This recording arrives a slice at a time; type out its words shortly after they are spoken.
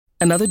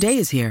Another day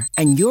is here,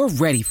 and you're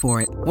ready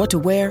for it. What to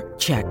wear?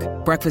 Check.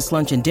 Breakfast,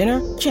 lunch, and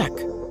dinner? Check.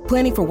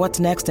 Planning for what's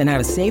next and how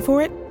to save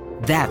for it?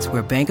 That's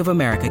where Bank of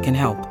America can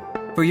help.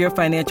 For your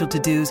financial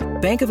to-dos,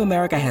 Bank of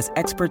America has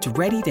experts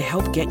ready to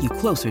help get you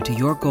closer to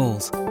your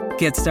goals.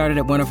 Get started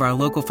at one of our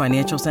local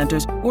financial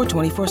centers or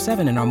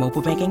 24/7 in our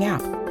mobile banking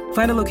app.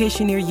 Find a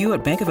location near you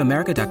at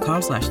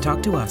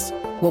bankofamerica.com/talktous.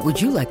 What would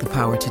you like the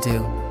power to do?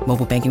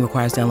 Mobile banking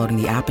requires downloading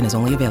the app and is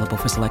only available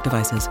for select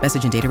devices.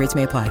 Message and data rates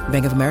may apply.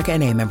 Bank of America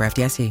N.A., member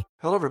FDIC.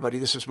 Hello, everybody.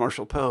 This is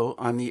Marshall Poe.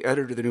 I'm the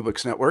editor of the New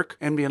Books Network.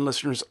 NBN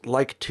listeners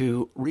like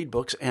to read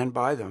books and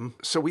buy them.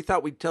 So we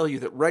thought we'd tell you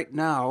that right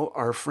now,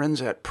 our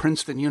friends at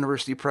Princeton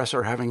University Press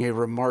are having a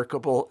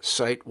remarkable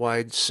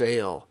site-wide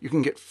sale. You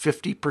can get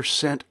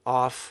 50%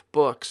 off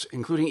books,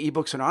 including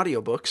ebooks and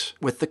audiobooks,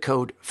 with the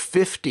code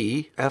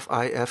 50,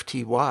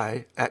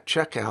 F-I-F-T-Y, at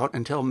checkout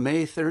until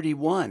May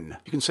 31.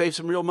 You can save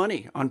some real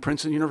money on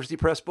Princeton University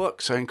Press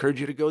books. I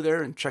encourage you to go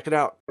there and check it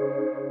out.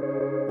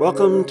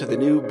 Welcome to the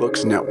New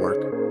Books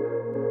Network.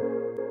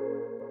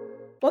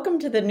 Welcome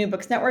to the New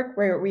Books Network,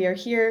 where we are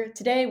here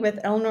today with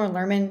Eleanor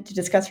Lerman to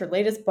discuss her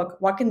latest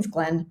book, Watkins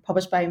Glen,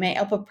 published by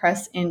May-Alpha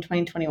Press in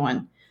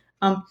 2021.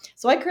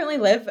 So I currently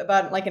live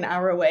about an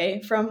hour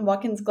away from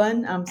Watkins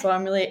Glen, so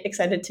I'm really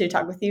excited to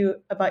talk with you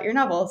about your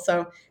novel.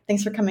 So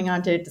thanks for coming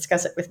on to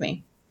discuss it with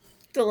me.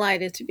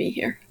 Delighted to be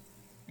here.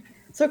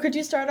 So could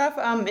you start off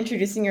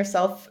introducing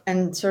yourself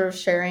and sort of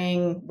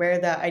sharing where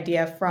the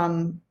idea for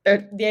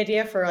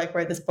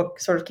where this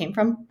book sort of came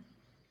from?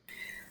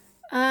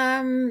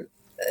 I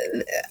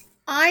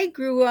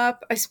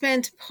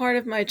spent part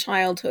of my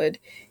childhood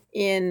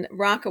in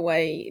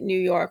Rockaway, New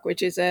York,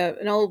 which is a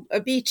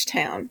beach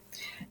town.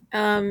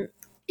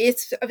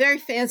 It's a very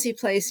fancy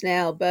place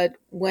now, but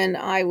when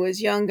I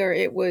was younger,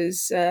 it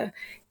was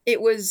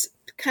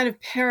kind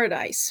of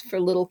paradise for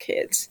little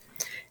kids.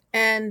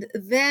 And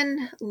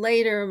then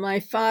later,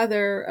 my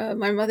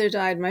mother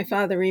died, my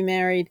father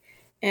remarried,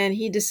 and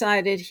he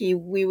decided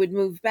we would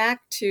move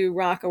back to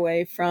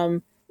Rockaway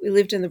we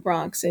lived in the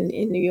Bronx in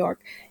New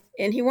York.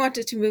 And he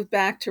wanted to move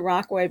back to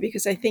Rockaway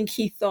because I think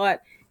he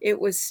thought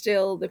it was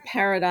still the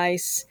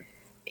paradise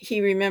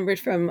he remembered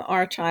from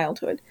our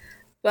childhood.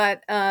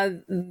 But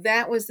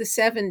that was the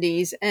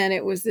 70s, and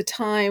it was the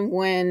time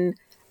when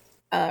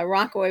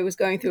Rockaway was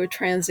going through a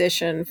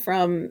transition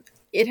from,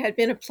 it had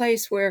been a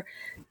place where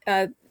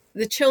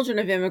the children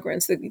of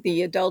immigrants,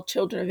 the adult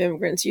children of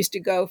immigrants used to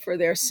go for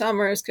their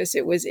summers because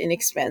it was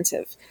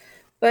inexpensive.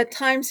 But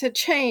times had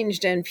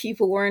changed and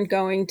people weren't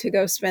going to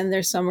go spend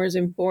their summers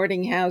in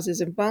boarding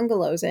houses and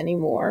bungalows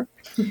anymore.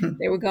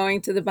 They were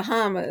going to the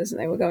Bahamas and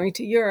they were going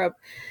to Europe.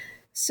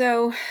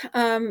 So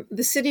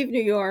the city of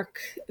New York,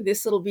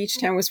 this little beach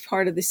town was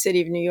part of the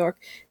city of New York,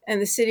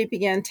 and the city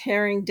began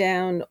tearing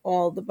down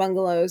all the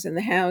bungalows and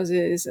the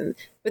houses,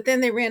 but then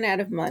they ran out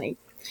of money.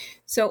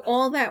 So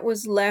all that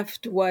was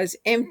left was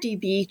empty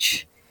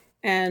beach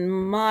and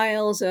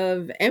miles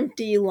of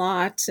empty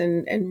lots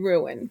and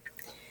ruin.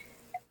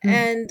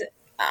 And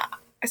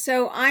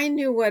so I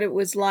knew what it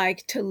was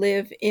like to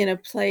live in a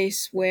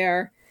place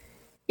where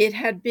it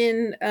had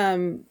been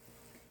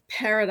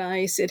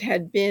paradise. It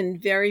had been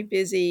very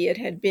busy. It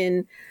had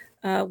been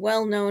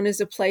well known as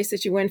a place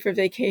that you went for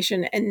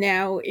vacation. And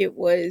now it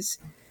was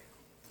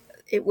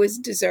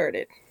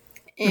deserted.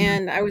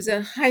 And I was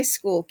a high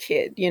school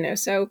kid,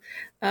 so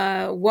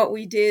what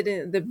we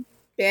did, the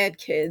bad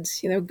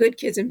kids, good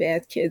kids and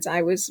bad kids.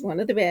 I was one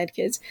of the bad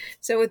kids.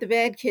 So what the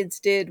bad kids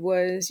did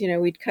was,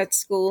 we'd cut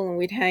school and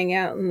we'd hang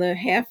out in the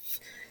half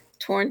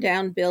torn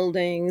down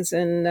buildings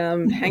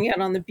and hang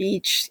out on the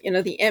beach,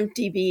 the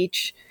empty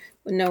beach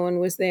when no one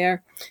was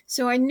there.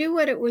 So I knew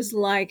what it was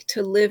like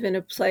to live in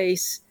a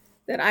place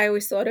that I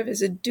always thought of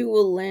as a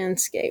dual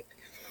landscape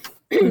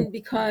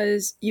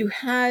because you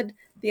had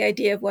the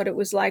idea of what it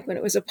was like when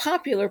it was a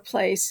popular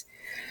place,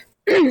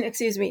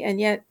 excuse me,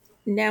 and yet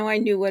now I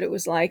knew what it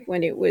was like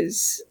when it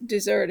was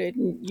deserted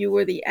and you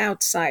were the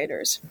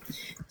outsiders.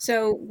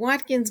 So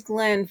Watkins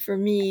Glen for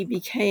me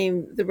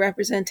became the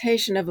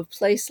representation of a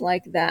place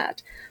like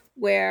that,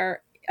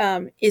 where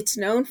it's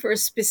known for a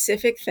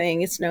specific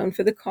thing. It's known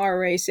for the car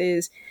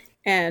races,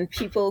 and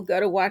people go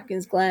to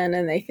Watkins Glen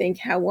and they think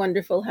how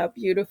wonderful, how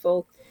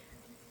beautiful.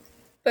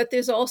 But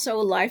there's also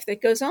a life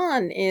that goes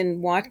on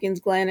in Watkins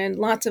Glen and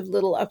lots of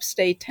little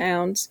upstate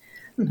towns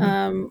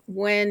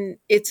when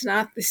it's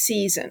not the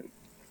season.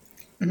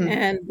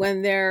 And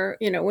when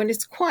when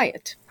it's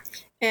quiet.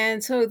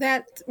 And so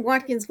that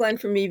Watkins Glen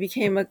for me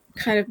became a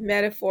kind of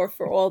metaphor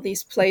for all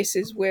these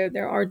places where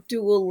there are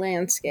dual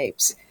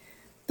landscapes.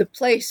 The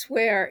place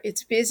where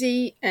it's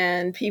busy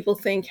and people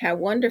think how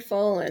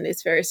wonderful and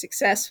it's very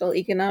successful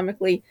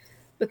economically,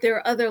 but there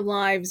are other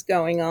lives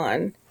going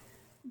on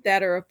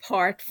that are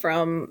apart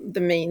from the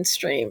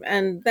mainstream.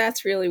 And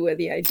that's really where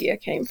the idea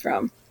came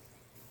from.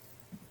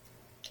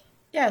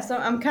 Yeah, so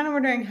I'm kind of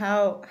wondering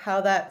how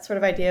that sort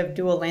of idea of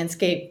dual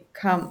landscape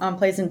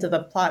plays into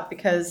the plot,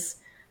 because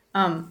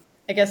I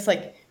guess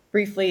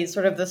briefly,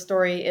 sort of the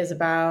story is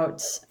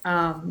about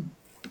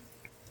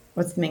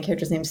what's the main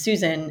character's name,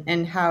 Susan,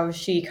 and how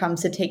she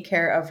comes to take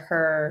care of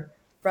her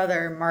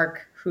brother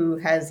Mark, who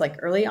has like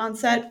early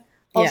onset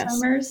Yes.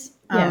 Alzheimer's.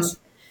 Yes.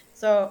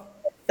 So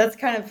that's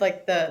kind of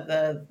like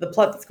the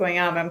plot that's going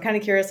on. But I'm kind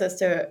of curious as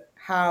to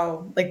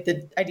how like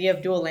the idea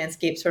of dual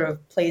landscape sort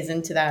of plays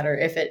into that, or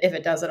if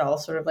it does at all,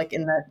 sort of like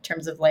in the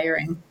terms of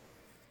layering.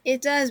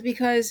 It does,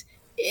 because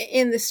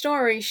in the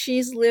story,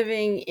 she's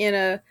living in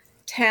a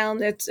town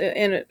that's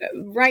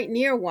right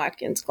near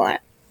Watkins Glen.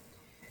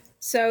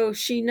 So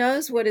she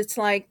knows what it's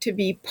like to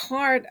be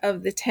part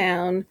of the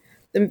town.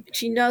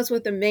 She knows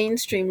what the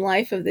mainstream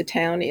life of the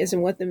town is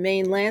and what the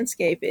main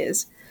landscape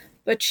is,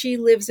 but she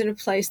lives in a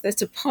place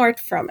that's apart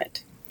from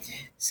it.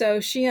 So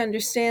she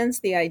understands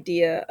the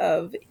idea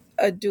of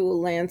a dual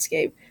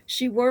landscape.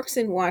 She works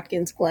in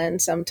Watkins Glen.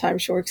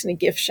 Sometimes she works in a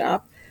gift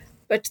shop,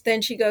 but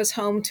then she goes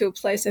home to a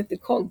place that they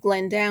call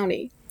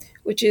Glendowney,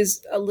 which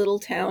is a little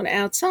town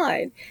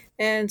outside.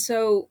 And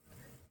so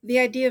the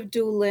idea of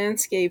dual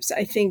landscapes,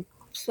 I think,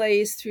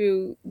 plays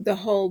through the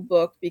whole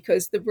book,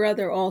 because the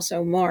brother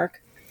also,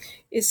 Mark,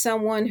 is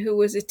someone who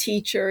was a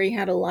teacher. He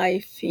had a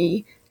life.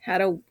 He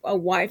had a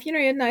wife. He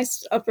had a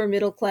nice upper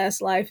middle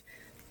class life.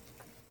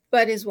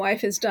 But his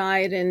wife has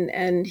died,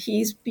 and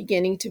he's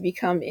beginning to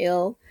become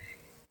ill.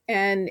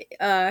 And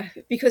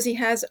because he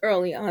has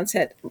early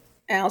onset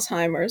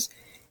Alzheimer's,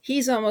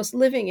 he's almost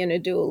living in a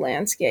dual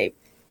landscape.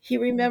 He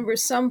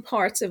remembers some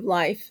parts of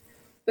life,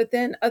 but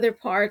then other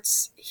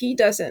parts he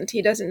doesn't.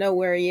 He doesn't know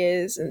where he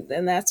is,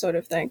 and that sort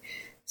of thing.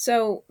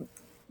 So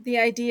the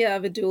idea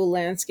of a dual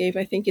landscape,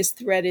 I think, is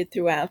threaded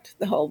throughout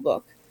the whole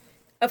book.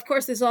 Of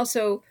course, there's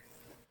also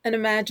an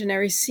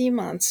imaginary sea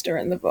monster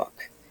in the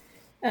book.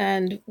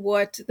 And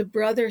what the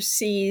brother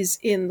sees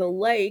in the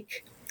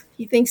lake,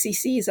 he thinks he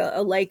sees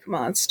a lake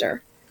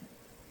monster.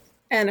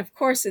 And of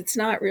course, it's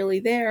not really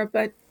there,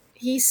 but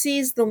he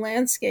sees the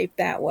landscape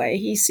that way.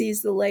 He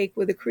sees the lake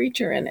with a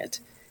creature in it.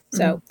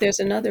 So there's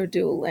another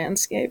dual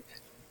landscape.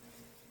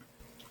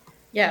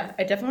 Yeah,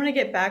 I definitely want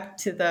to get back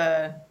to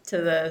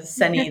the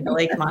Seni, the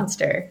lake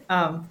monster.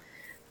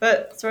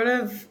 But sort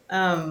of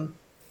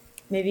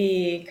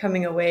maybe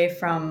coming away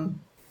from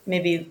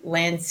maybe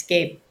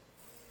landscape,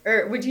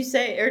 or would you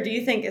say, or do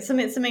you think it's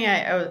something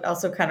I was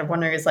also kind of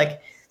wondering is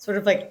like sort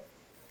of like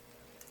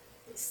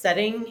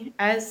setting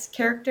as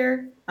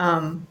character,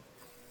 and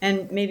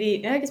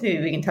maybe I guess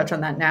maybe we can touch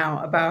on that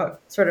now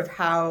about sort of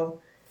how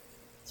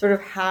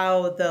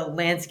the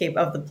landscape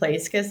of the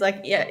place, because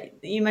like, yeah,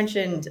 you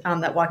mentioned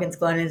that Watkins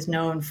Glen is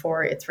known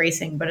for its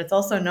racing, but it's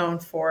also known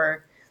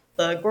for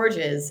the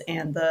gorges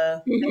and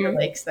the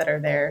lakes that are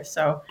there.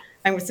 So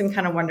I'm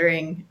kind of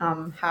wondering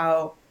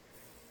how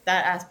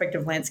that aspect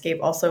of landscape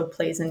also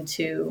plays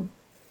into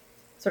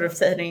sort of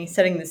setting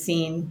the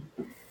scene.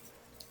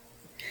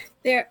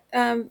 There,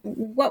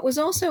 what was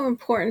also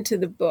important to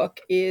the book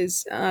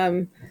is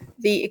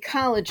the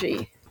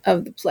ecology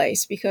of the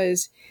place,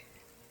 because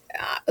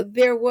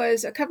there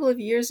was, a couple of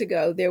years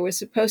ago, there was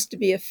supposed to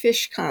be a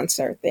Phish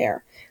concert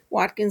there.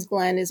 Watkins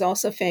Glen is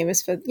also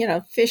famous for,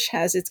 Phish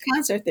has its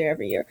concert there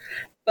every year.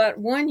 But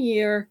one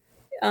year,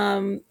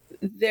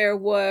 there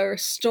were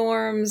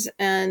storms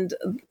and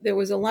there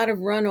was a lot of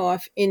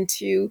runoff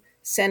into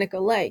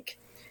Seneca Lake.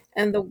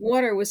 And the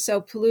water was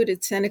so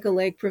polluted. Seneca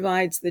Lake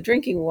provides the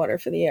drinking water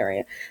for the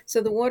area. So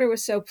the water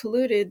was so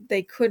polluted,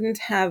 they couldn't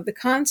have the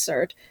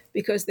concert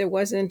because there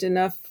wasn't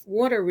enough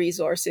water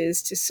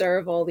resources to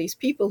serve all these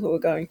people who were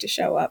going to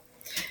show up.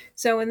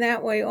 So in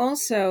that way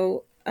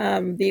also,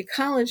 the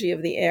ecology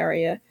of the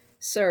area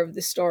served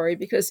the story,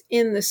 because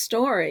in the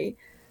story,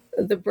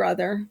 the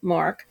brother,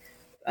 Mark,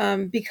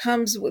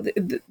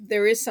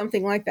 there is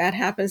something like that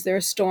happens. There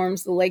are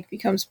storms, the lake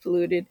becomes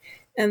polluted,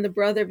 and the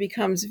brother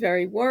becomes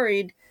very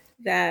worried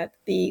that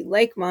the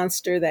lake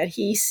monster that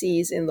he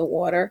sees in the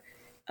water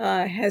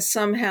has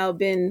somehow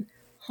been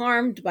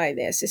harmed by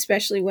this,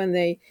 especially when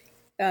they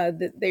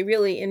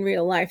really, in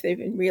real life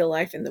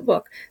in the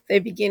book, they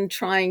begin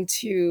trying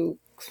to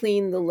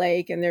clean the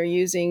lake, and they're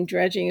using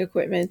dredging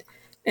equipment,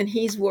 and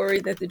he's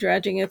worried that the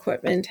dredging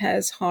equipment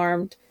has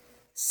harmed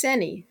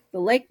Seni, the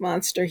lake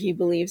monster he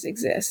believes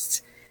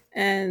exists.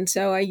 And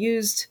so I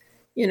used,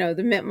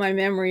 my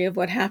memory of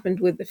what happened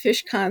with the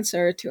Phish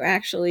concert to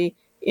actually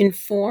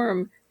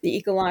inform the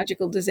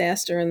ecological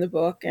disaster in the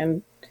book,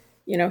 and,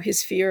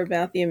 his fear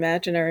about the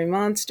imaginary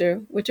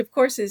monster, which of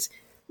course is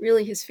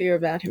really his fear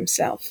about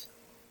himself.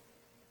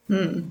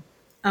 Could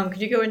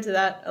you go into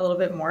that a little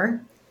bit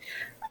more?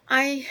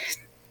 I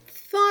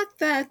thought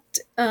that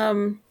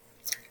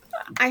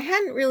I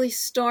hadn't really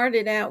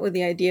started out with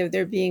the idea of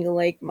there being a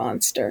lake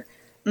monster,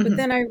 but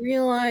then I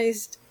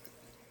realized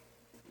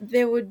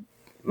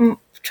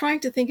trying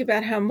to think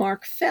about how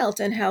Mark felt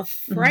and how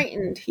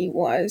frightened he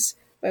was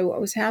by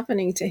what was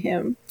happening to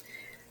him.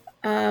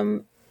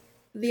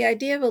 The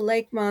idea of a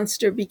lake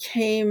monster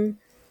became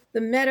the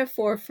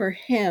metaphor for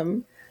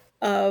him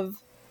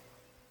of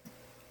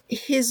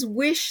his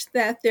wish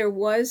that there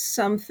was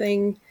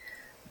something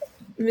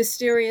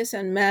mysterious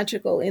and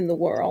magical in the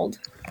world,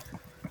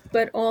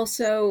 but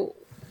also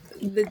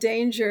the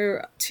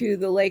danger to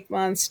the lake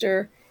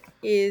monster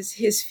is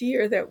his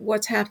fear that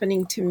what's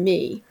happening to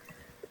me,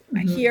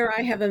 Here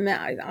I have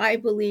I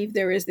believe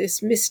there is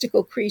this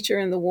mystical creature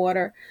in the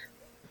water,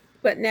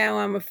 but now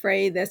I'm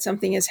afraid that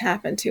something has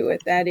happened to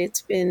it, that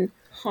it's been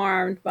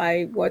harmed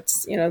by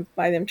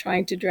by them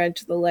trying to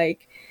dredge the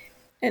lake.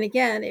 And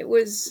again, it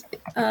was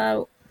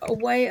a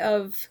way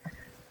of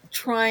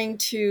trying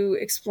to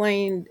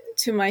explain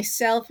to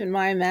myself in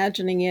my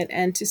imagining it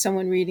and to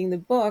someone reading the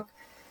book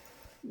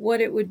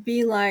what it would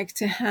be like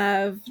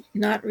to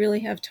not really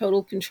have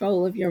total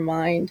control of your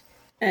mind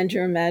and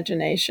your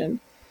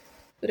imagination.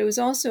 But it was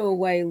also a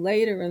way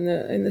later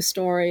in the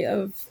story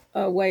of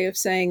a way of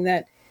saying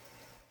that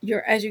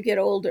as you get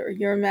older,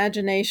 your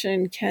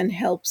imagination can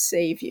help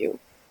save you.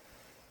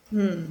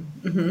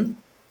 Mm-hmm.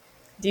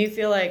 Do you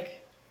feel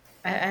like,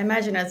 I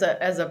imagine as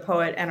a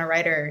poet and a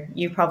writer,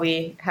 you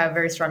probably have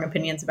very strong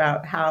opinions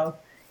about how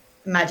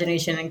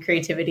imagination and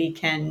creativity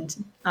can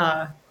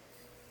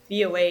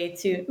be a way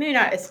to maybe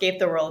not escape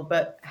the world,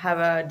 but have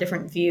a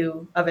different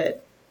view of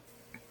it?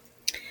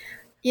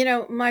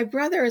 My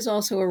brother is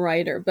also a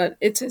writer, but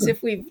it's as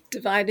if we've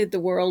divided the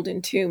world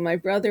in two. My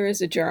brother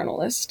is a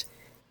journalist,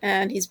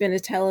 and he's been a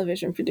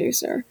television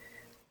producer.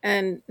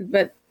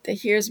 But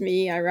here's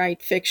me, I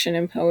write fiction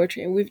and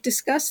poetry. And we've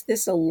discussed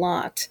this a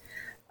lot,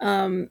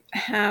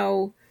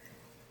 how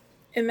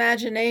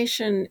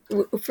imagination,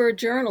 for a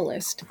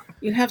journalist,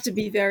 you have to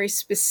be very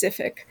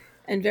specific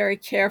and very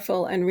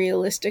careful and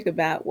realistic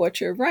about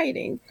what you're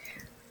writing.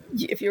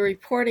 If you're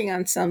reporting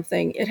on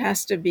something, it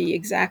has to be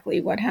exactly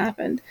what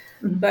happened.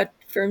 Mm-hmm. But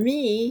for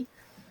me,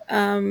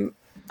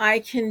 I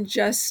can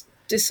just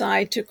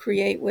decide to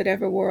create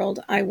whatever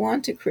world I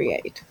want to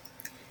create.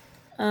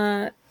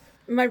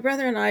 My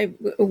brother and I,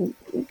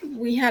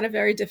 we had a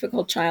very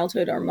difficult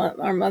childhood.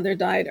 Our mother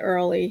died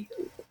early.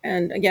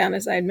 And again,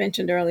 as I had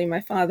mentioned earlier,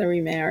 my father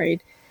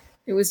remarried.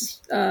 It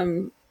was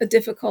a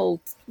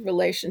difficult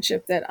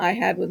relationship that I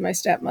had with my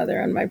stepmother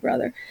and my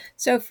brother.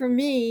 So for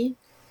me,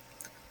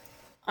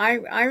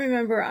 I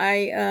remember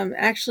I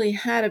actually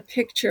had a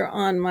picture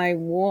on my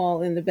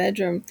wall in the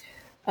bedroom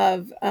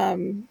of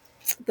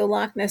the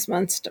Loch Ness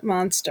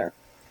Monster,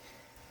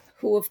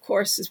 who, of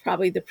course, is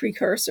probably the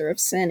precursor of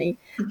Seni.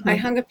 Mm-hmm. I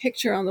hung a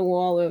picture on the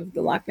wall of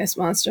the Loch Ness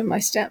Monster. My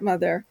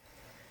stepmother,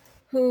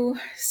 who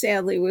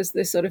sadly was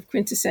the sort of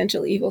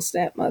quintessential evil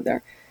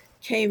stepmother,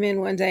 came in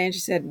one day and she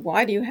said,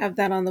 "Why do you have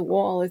that on the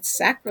wall? It's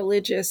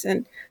sacrilegious."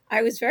 And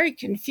I was very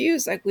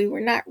confused, like we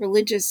were not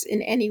religious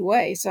in any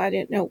way, so I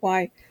didn't know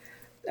why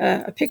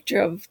a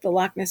picture of the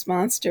Loch Ness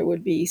Monster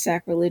would be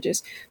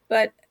sacrilegious.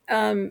 But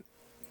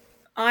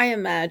I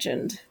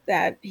imagined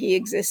that he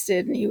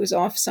existed and he was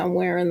off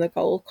somewhere in the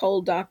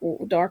cold,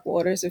 dark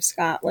waters of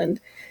Scotland.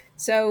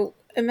 So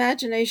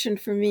imagination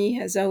for me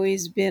has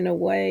always been a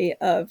way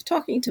of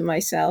talking to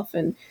myself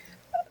and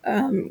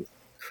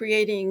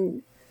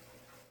creating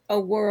a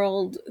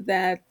world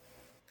that,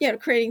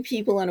 creating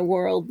people in a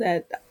world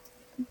that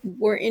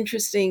were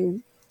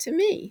interesting to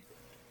me.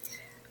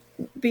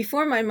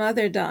 Before my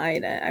mother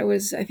died, I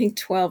was, I think,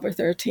 12 or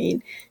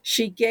 13.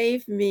 She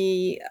gave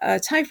me a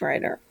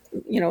typewriter,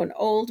 an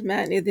old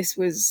this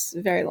was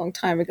a very long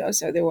time ago,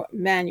 so there were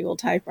manual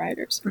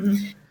typewriters.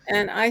 Mm-hmm.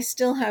 And I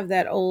still have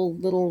that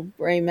old little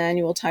gray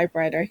manual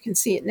typewriter. I can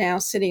see it now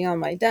sitting on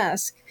my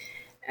desk.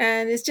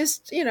 And it's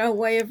just, a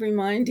way of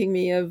reminding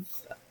me of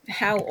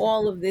how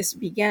all of this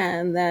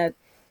began, that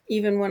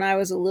even when I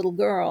was a little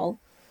girl,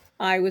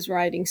 I was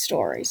writing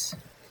stories.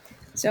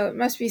 So it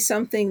must be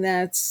something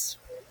that's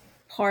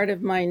part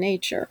of my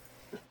nature.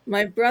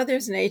 My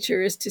brother's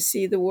nature is to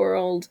see the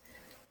world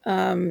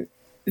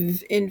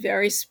in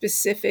very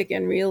specific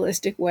and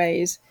realistic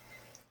ways.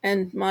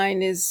 And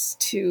mine is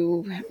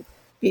to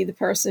be the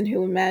person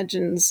who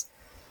imagines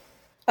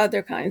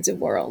other kinds of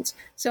worlds.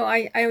 So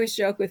I always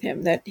joke with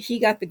him that he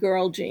got the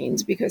girl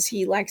genes because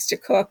he likes to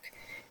cook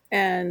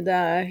and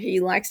he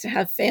likes to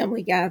have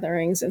family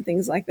gatherings and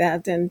things like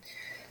that. And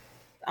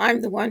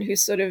I'm the one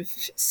who's sort of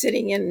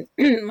sitting in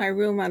my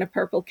room on a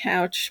purple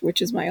couch,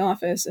 which is my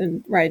office,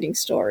 and writing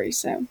stories.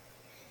 So,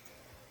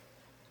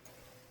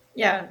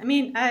 yeah, I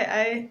mean,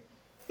 I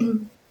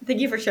thank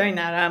you for sharing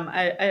that.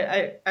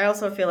 I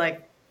also feel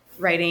like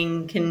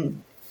writing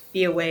can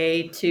be a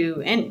way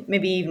to, and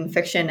maybe even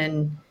fiction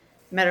and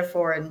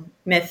metaphor and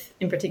myth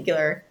in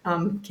particular,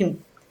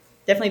 can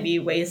definitely be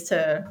ways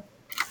to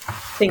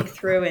think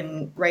through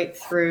and write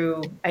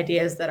through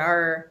ideas that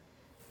are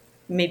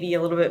maybe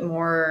a little bit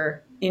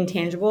more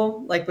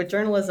intangible. Like with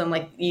journalism,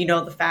 like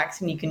the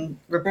facts and you can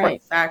report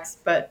the facts,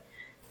 but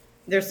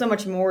there's so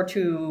much more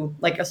to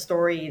like a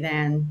story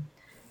than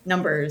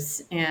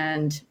numbers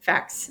and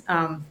facts.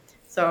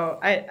 So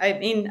I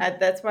mean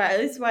that's why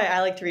I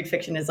like to read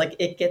fiction, is like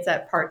it gets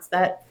at parts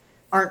that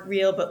aren't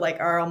real but like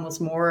are almost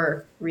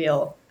more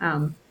real.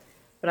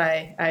 But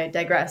I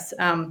digress.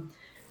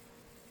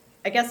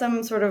 I guess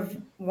I'm sort of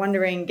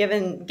wondering,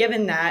 given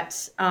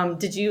that,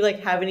 did you like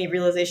have any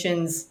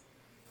realizations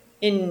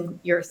in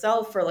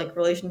yourself or like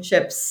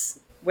relationships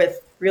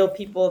with real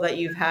people that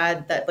you've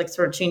had that like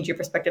sort of changed your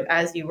perspective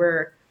as you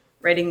were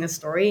writing the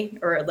story?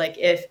 Or like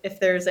if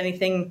there's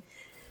anything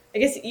I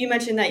guess you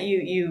mentioned that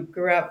you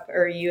grew up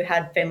or you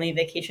had family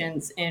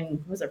vacations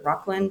in, was it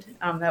Rockland?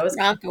 That was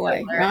kind of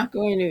similar.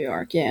 Rockaway, New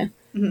York. Yeah.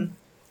 Mhm.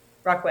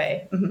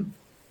 Rockway.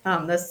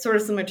 That's sort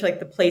of similar to like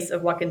the place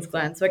of Watkins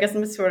Glen. So I guess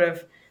I'm just sort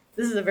of,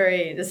 this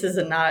is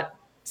a not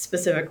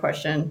specific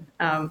question.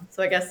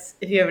 So I guess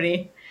if you have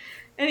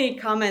any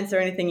comments or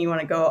anything you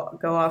want to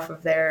go off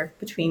of there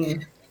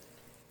between.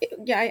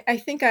 Yeah, I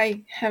think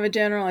I have a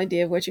general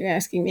idea of what you're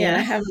asking me,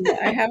 and Yeah.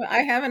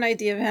 I have an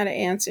idea of how to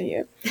answer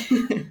you.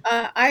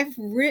 I've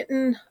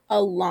written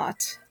a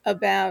lot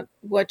about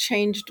what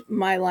changed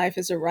my life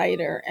as a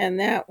writer, and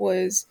that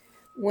was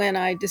when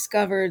I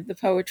discovered the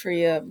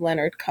poetry of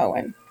Leonard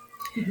Cohen.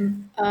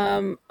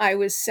 I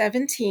was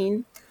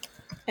 17,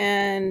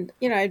 and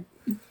I'd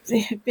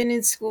been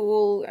in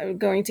school,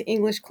 going to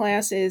English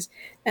classes,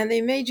 and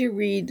they made you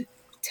read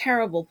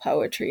terrible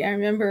poetry. I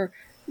remember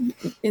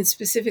in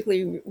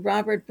specifically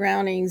Robert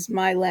Browning's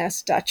My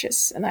Last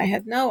Duchess, and I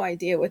had no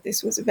idea what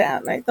this was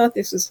about. And I thought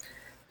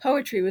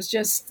poetry was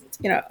just,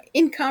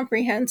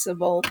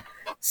 incomprehensible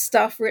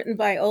stuff written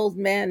by old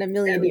men a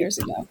million years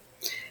ago.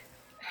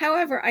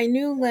 However, I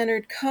knew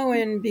Leonard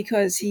Cohen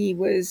because he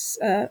was,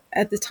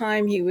 at the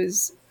time,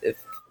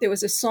 there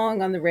was a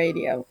song on the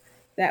radio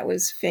that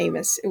was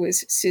famous. It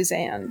was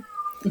Suzanne.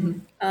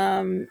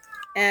 And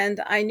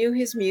I knew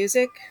his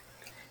music,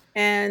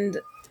 and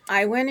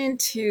I went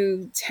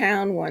into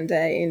town one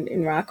day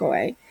in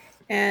Rockaway,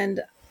 and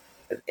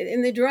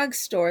in the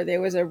drugstore, there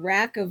was a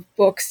rack of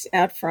books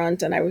out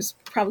front, and I was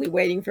probably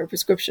waiting for a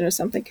prescription or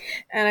something.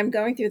 And I'm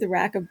going through the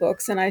rack of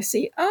books, and I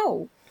see,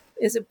 oh,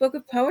 there's a book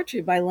of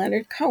poetry by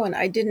Leonard Cohen.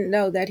 I didn't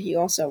know that he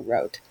also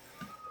wrote.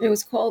 It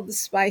was called The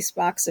Spice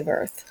Box of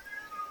Earth.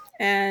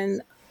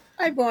 And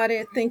I bought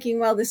it thinking,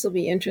 well, this will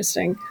be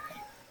interesting.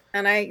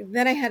 And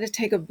then I had to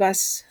take a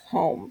bus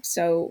home.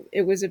 So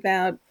it was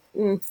about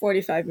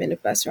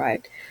 45-minute bus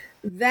ride.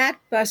 That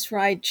bus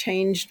ride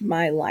changed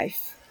my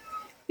life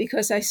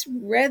because I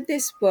read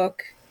this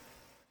book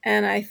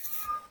and I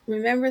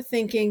remember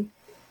thinking,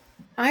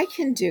 I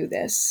can do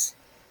this.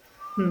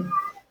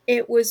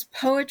 It was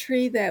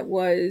poetry that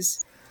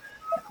was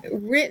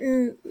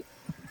written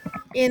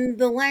in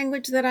the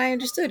language that I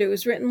understood. It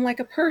was written like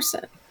a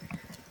person.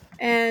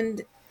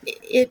 And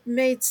it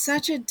made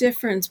such a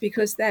difference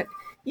because that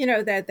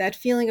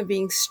feeling of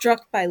being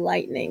struck by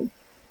lightning.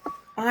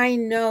 I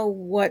know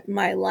what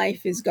my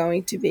life is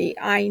going to be.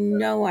 I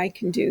know I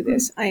can do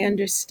this. I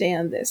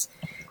understand this.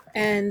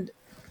 And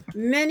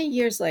many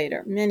years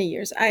later,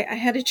 I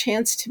had a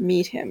chance to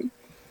meet him.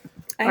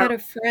 I had a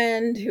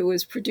friend who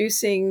was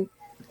producing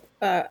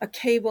a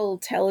cable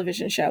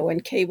television show when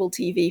cable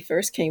TV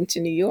first came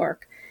to New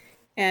York.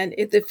 And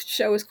the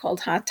show was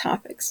called Hot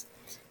Topics.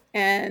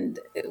 And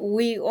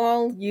we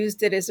all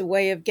used it as a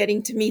way of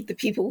getting to meet the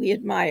people we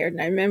admired.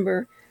 And I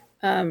remember,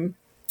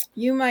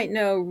 you might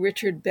know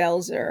Richard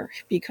Belzer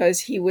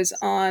because he was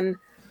on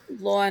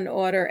Law and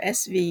Order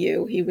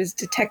SVU. He was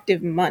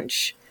Detective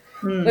Munch.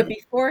 But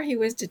before he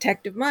was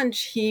Detective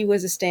Munch, he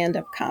was a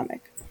stand-up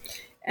comic.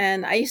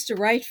 And I used to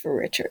write for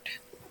Richard.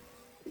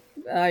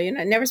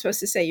 Never supposed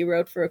to say you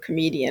wrote for a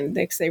comedian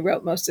because they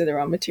wrote most of their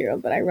own material,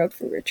 but I wrote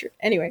for Richard.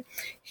 Anyway,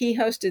 he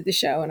hosted the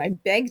show, and I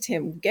begged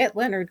him, get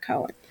Leonard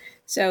Cohen.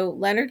 So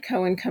Leonard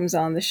Cohen comes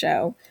on the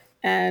show,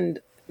 and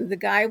the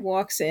guy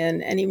walks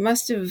in, and he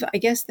must have, I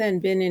guess, then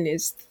been in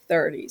his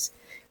 30s.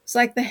 It's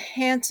like the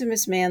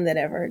handsomest man that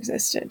ever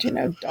existed,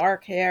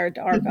 dark hair,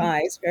 dark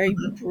eyes, very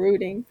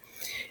brooding.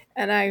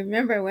 And I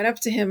remember I went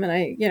up to him and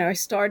I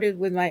started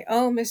with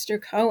oh,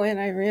 Mr. Cohen,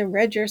 I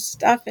read your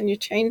stuff and you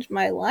changed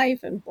my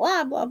life and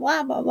blah, blah,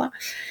 blah, blah, blah.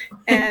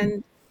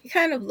 And he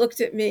kind of looked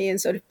at me and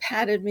sort of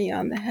patted me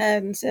on the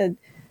head and said,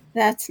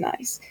 that's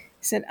nice.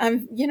 He said,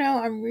 I'm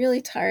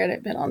really tired.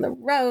 I've been on the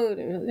road.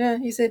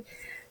 He said,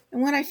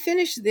 and when I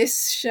finish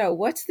this show,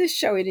 what's this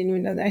show? He didn't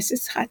even know that. I said,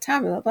 it's Hot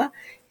Topics, blah, blah.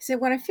 He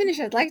said, when I finish,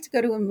 I'd like to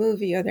go to a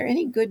movie. Are there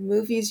any good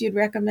movies you'd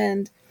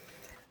recommend?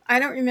 I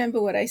don't remember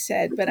what I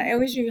said, but I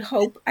always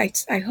hope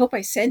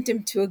I sent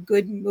him to a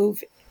good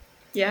movie.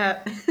 Yeah.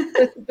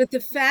 but the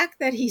fact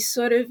that he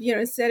sort of,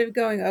 instead of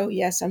going, oh,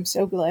 yes, I'm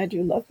so glad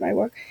you love my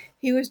work,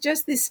 he was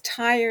just this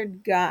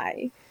tired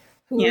guy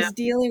who was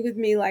dealing with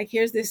me like,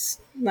 here's this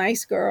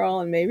nice girl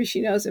and maybe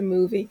she knows a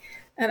movie.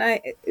 And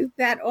I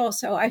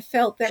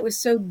felt that was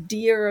so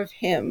dear of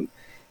him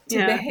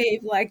to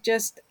behave like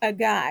just a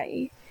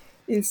guy.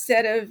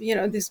 Instead of,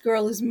 this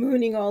girl is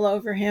mooning all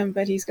over him,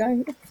 but he's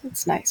going,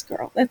 that's nice,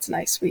 girl. That's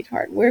nice,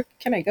 sweetheart. Where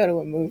can I go to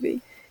a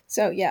movie?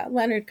 So, yeah,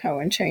 Leonard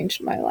Cohen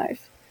changed my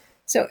life.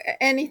 So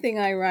anything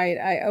I write,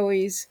 I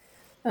always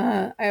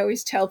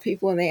tell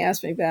people when they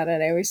ask me about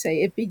it, I always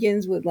say it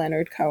begins with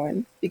Leonard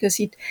Cohen because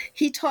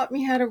he taught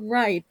me how to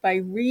write by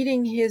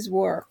reading his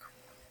work.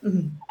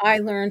 Mm-hmm. I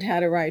learned how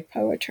to write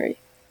poetry.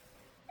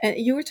 And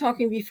you were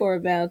talking before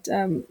about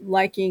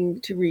liking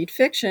to read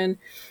fiction,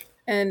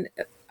 and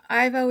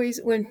I've always,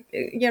 when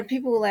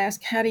people will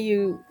ask, how do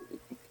you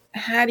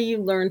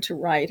learn to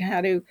write?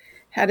 How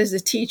does a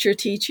teacher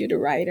teach you to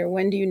write? Or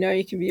when do you know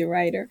you can be a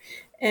writer?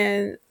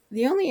 And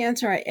the only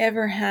answer I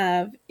ever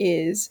have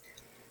is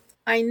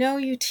I know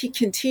you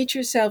can teach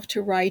yourself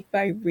to write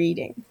by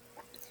reading.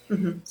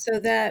 Mm-hmm. So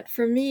that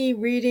for me,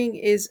 reading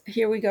is,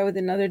 here we go with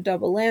another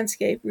double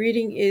landscape.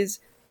 Reading is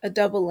a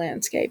double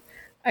landscape.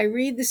 I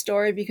read the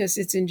story because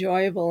it's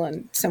enjoyable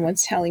and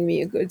someone's telling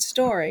me a good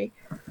story,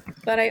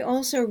 but I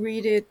also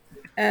read it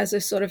as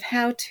a sort of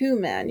how-to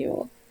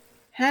manual.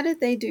 How did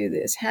they do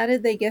this? How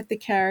did they get the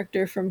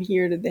character from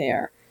here to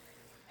there?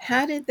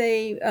 How did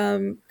they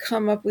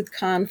come up with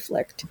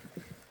conflict?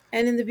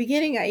 And in the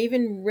beginning, I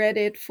even read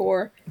it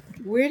for,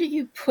 where do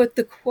you put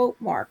the quote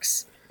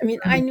marks? I mean,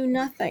 I knew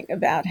nothing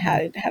about how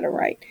to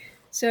write.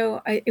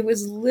 So it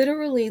was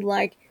literally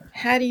like,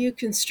 how do you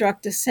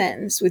construct a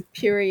sentence with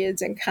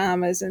periods and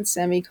commas and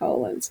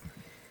semicolons?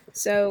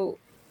 So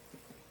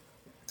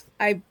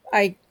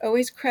I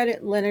always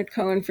credit Leonard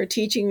Cohen for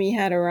teaching me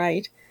how to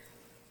write,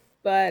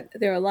 but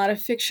there are a lot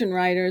of fiction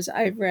writers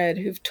I've read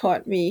who've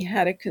taught me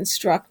how to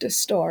construct a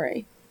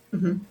story.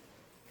 Mm-hmm.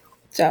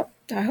 So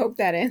I hope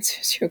that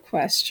answers your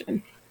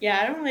question. Yeah,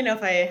 I don't really know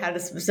if I had a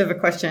specific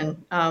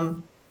question.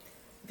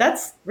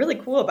 That's really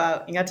cool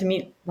about you got to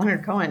meet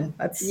Leonard Cohen.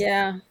 That's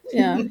Yeah.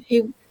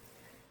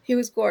 He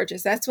was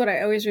gorgeous. That's what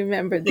I always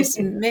remember. This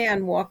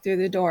man walked through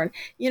the door.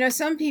 And,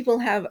 some people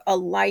have a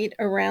light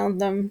around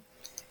them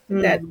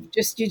that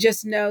you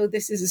just know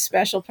this is a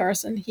special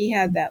person. He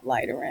had that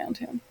light around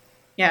him.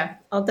 Yeah,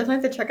 I'll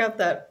definitely have to check out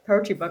that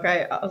poetry book.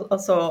 I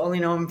also only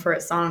know him for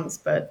his songs,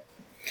 but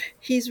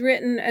he's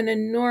written an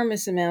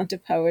enormous amount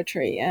of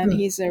poetry, and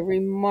he's a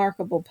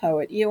remarkable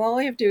poet.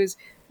 All you have to do is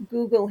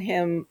Google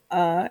him,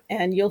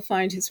 and you'll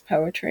find his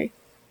poetry.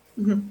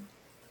 Mm-hmm.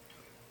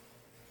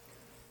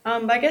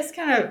 But I guess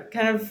kind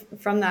of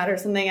from that or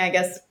something, I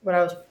guess what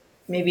I was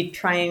maybe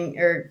trying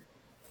or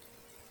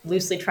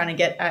loosely trying to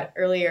get at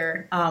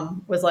earlier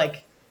was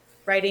like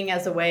writing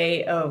as a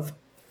way of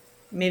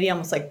maybe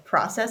almost like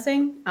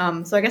processing.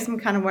 So I guess I'm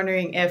kind of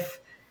wondering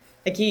if,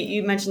 like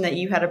you mentioned that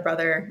you had a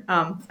brother.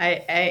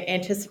 I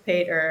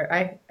anticipate or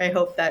I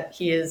hope that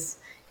he is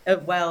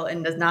well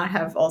and does not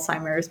have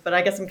Alzheimer's. But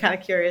I guess I'm kind of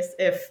curious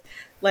if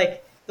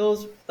like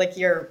those, like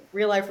your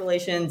real life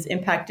relations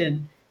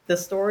impacted the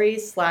story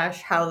 /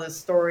 how the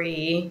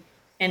story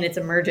and its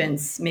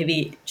emergence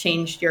maybe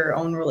changed your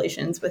own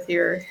relations with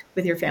your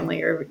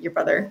family or your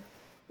brother.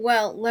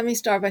 Well, let me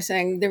start by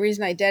saying the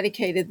reason I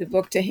dedicated the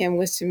book to him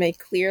was to make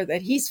clear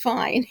that he's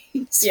fine.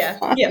 He's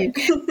fine. Yeah.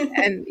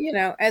 And,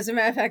 as a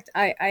matter of fact,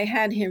 I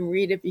had him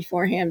read it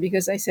beforehand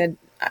because I said,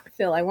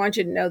 Phil, I want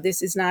you to know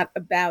this is not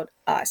about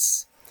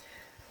us.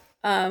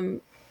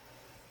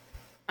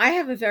 I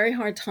have a very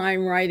hard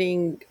time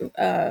writing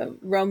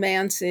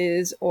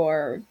romances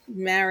or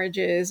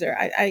marriages, or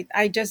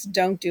I just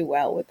don't do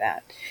well with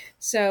that.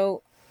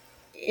 So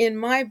in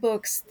my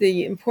books,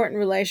 the important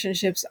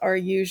relationships are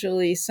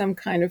usually some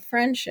kind of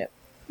friendship.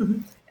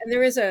 Mm-hmm. And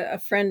there is a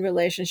friend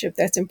relationship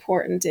that's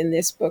important in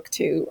this book,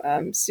 too.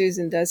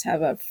 Susan does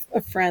have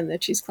a friend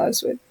that she's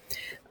close with.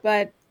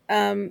 But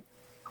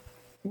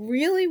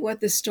really what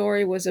the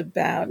story was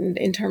about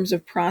in terms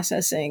of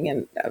processing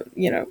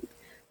and,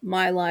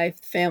 my life,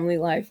 family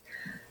life,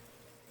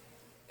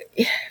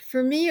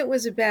 for me, it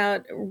was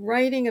about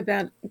writing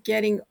about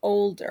getting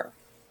older.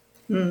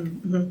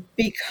 Mm-hmm.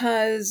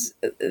 Because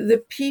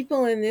the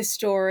people in this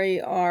story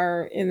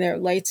are in their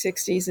late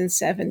 60s and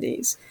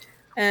 70s.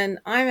 And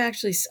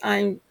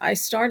I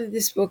started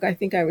this book, I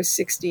think I was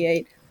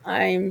 68.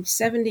 I'm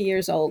 70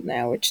 years old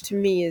now, which to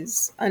me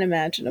is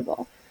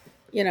unimaginable.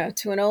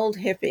 To an old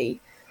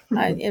hippie,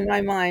 in my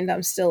mind,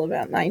 I'm still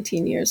about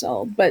 19 years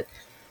old. But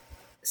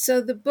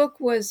so the book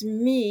was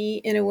me,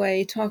 in a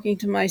way, talking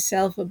to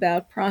myself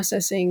about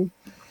processing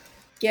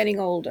getting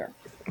older.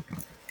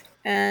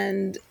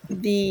 And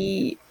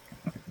the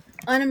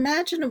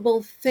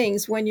unimaginable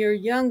things when you're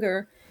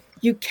younger,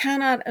 you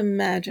cannot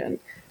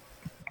imagine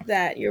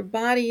that your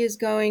body is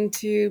going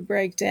to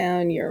break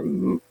down. You're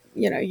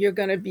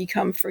going to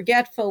become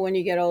forgetful when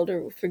you get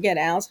older. Forget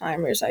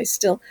Alzheimer's. I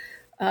still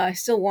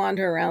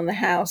wander around the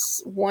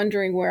house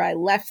wondering where I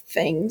left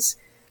things,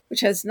 which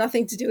has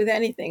nothing to do with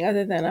anything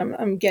other than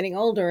I'm getting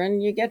older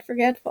and you get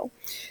forgetful.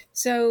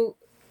 So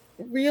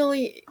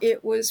really,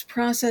 it was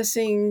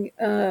processing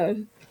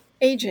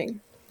aging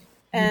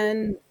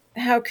and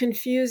how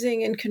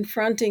confusing and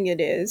confronting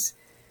it is,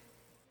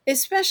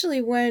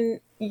 especially when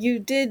you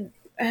did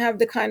have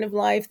the kind of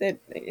life that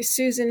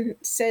Susan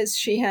says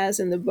she has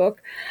in the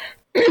book,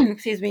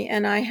 excuse me,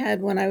 and I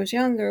had when I was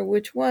younger,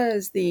 which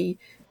was the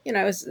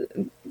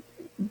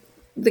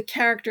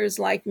characters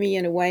like me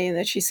in a way, in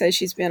that she says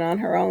she's been on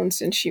her own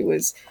since she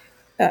was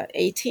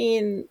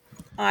 18.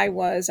 I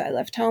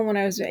left home when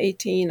I was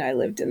 18. I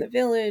lived in the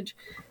village.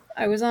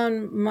 I was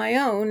on my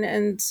own,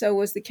 and so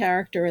was the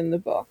character in the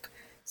book.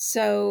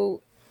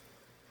 So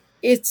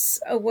it's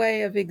a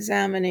way of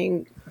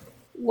examining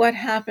what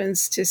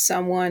happens to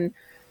someone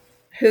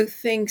who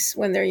thinks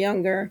when they're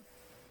younger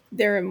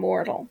they're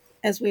immortal,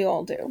 as we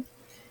all do.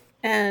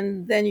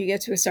 And then you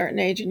get to a certain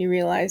age and you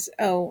realize,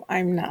 oh,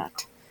 I'm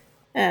not.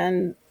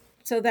 And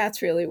so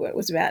that's really what it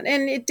was about.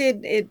 And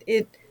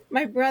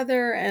my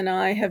brother and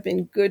I have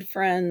been good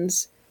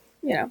friends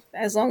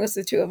as long as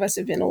the two of us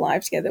have been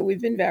alive together,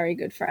 we've been very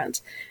good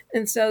friends.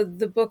 And so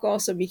the book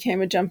also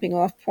became a jumping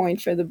off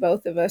point for the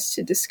both of us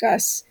to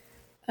discuss,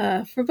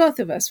 for both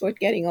of us, what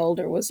getting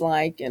older was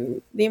like,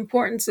 and the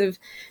importance of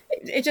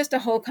it, just a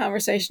whole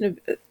conversation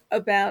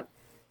about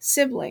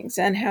siblings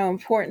and how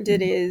important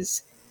it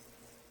is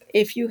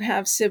if you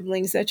have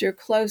siblings that you're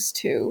close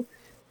to,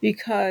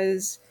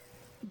 because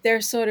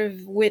they're sort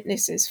of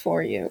witnesses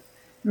for you.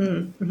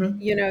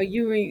 Mm-hmm.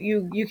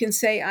 You can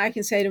say, I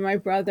can say to my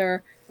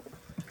brother,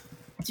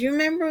 do you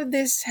remember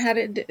this?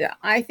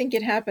 I think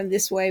it happened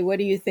this way. What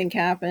do you think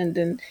happened?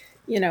 And,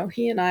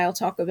 he and I'll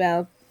talk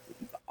about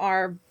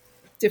our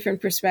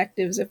different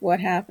perspectives of what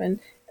happened.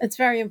 It's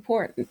very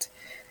important.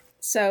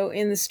 So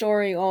in the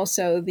story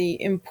also,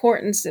 the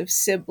importance of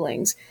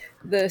siblings.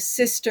 The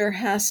sister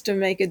has to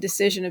make a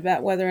decision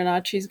about whether or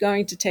not she's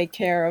going to take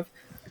care of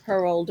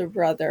her older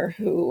brother,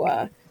 who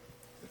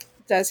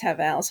does have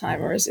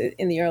Alzheimer's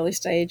in the early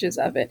stages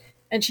of it.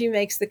 And she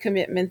makes the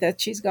commitment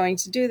that she's going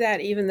to do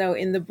that, even though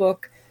in the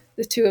book,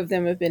 the two of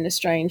them have been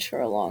estranged for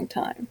a long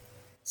time.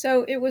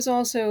 So it was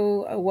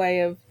also a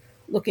way of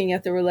looking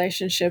at the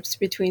relationships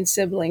between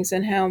siblings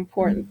and how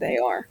important they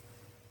are.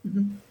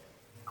 Mm-hmm.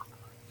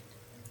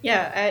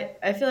 Yeah,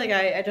 I feel like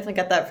I definitely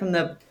got that from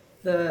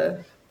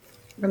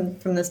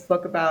from this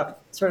book about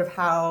sort of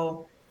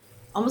how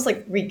almost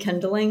like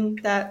rekindling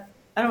that.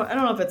 I don't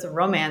know if it's a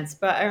romance,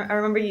 but I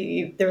remember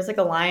there was like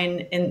a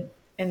line in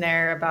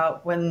there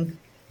about when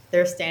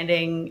they're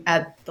standing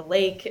at the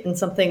lake and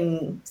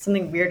something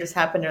weird has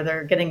happened, or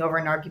they're getting over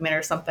an argument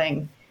or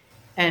something,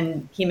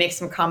 and he makes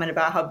some comment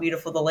about how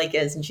beautiful the lake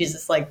is, and she's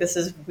just like, this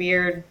is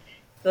weird,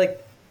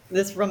 like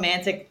this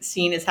romantic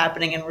scene is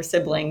happening and we're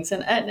siblings,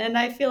 and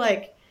I feel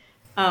like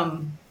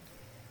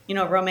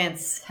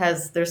romance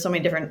there's so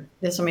many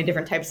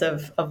different types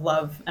of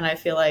love, and I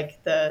feel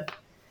like the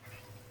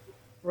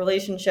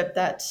relationship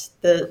that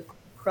the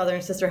brother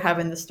and sister have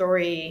in the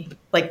story,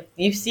 like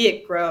you see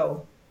it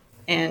grow,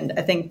 and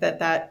I think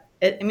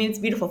it's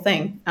a beautiful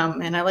thing,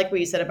 and I like what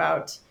you said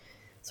about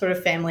sort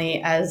of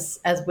family as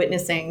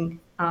witnessing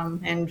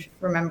and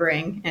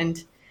remembering,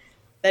 and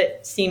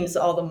that seems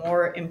all the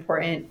more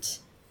important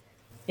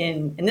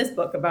in this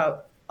book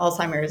about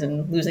Alzheimer's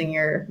and losing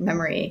your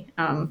memory.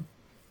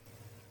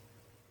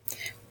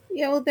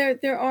 Yeah, well,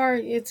 there are.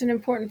 It's an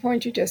important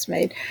point you just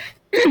made.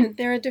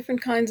 There are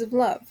different kinds of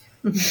love.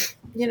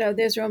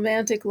 There's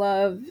romantic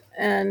love,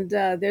 and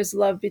there's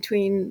love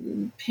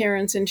between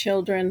parents and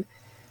children.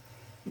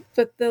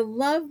 But the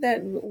love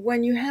that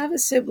when you have a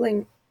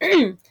sibling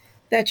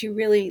that you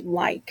really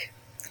like,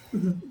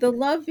 the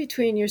love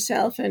between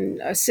yourself and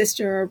a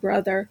sister or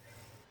brother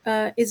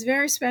is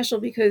very special,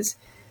 because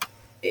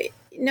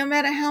no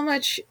matter how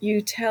much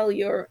you tell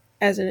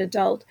as an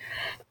adult,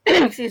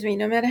 excuse me,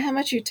 no matter how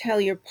much you tell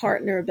your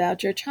partner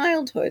about your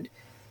childhood,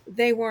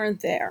 they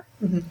weren't there.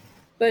 Mm-hmm.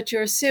 But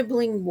your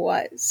sibling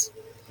was.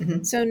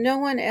 Mm-hmm. So no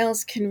one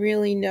else can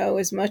really know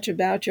as much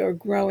about your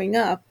growing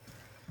up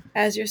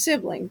as your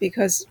sibling,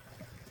 because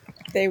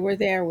they were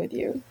there with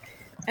you.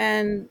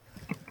 And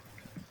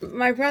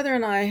my brother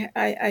and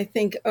I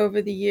think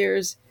over the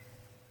years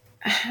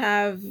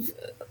have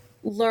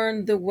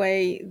learned the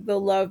way the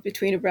love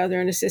between a brother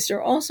and a sister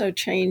also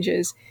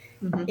changes.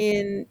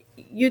 Mm-hmm.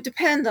 You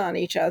depend on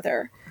each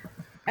other,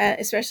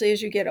 especially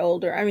as you get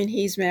older. I mean,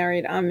 he's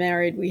married, I'm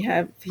married.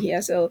 He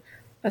has a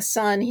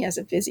son, he has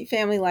a busy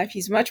family life.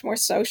 He's much more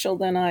social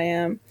than I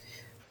am.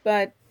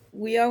 But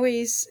we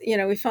always,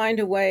 we find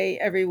a way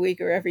every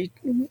week or every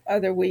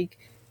other week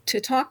to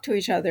talk to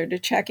each other, to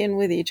check in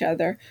with each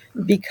other,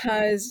 mm-hmm.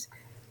 because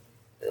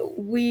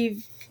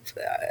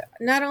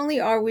not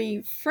only are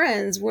we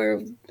friends,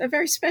 we're a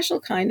very special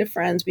kind of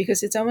friends,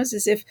 because it's almost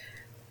as if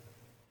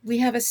we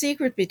have a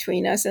secret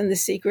between us, and the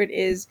secret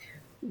is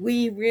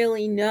we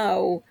really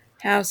know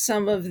how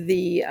some of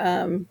the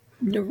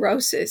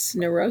neuroses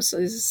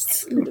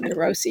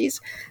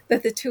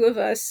that the two of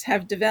us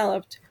have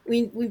developed.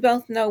 We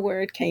both know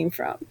where it came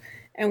from,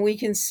 and we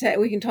can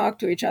talk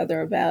to each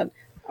other about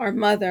our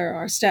mother,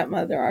 our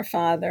stepmother, our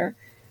father,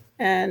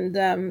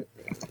 and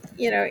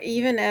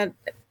even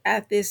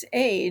at this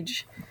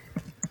age,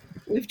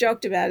 we've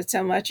joked about it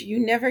so much. You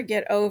never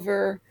get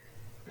over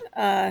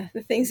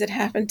the things that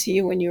happened to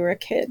you when you were a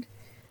kid,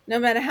 no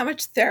matter how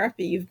much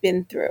therapy you've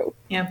been through.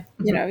 Yeah,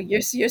 mm-hmm.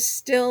 You're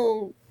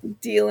still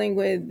dealing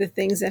with the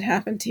things that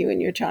happened to you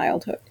in your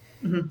childhood.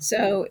 Mm-hmm.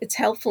 So it's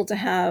helpful to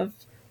have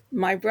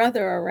my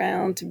brother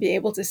around to be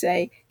able to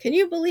say, can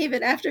you believe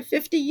it? After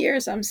 50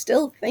 years, I'm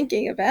still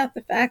thinking about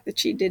the fact that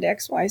she did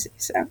X, Y, Z.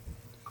 So,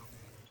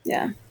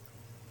 yeah.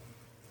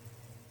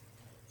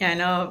 Yeah, I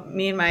know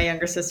me and my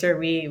younger sister,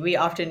 we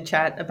often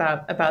chat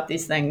about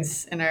these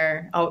things in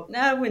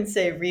I wouldn't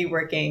say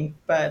reworking,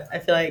 but I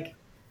feel like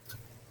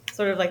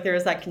sort of like there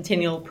is that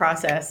continual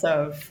process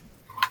of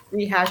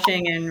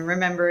rehashing and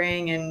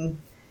remembering and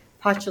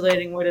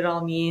postulating what it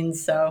all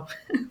means. So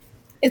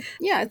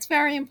it's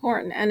very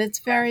important, and it's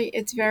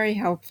very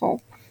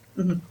helpful,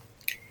 mm-hmm.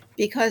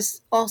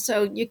 because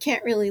also you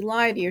can't really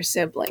lie to your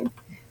sibling.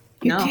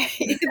 No.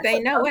 They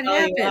know what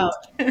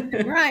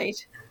happened.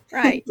 Right.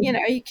 Right.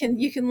 You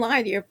can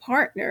lie to your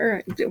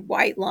partner,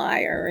 white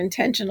lie or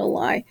intentional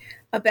lie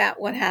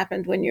about what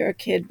happened when you were a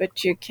kid,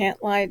 but you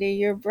can't lie to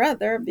your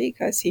brother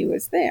because he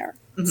was there.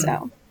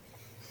 So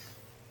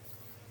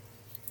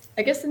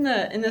I guess in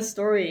the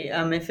story,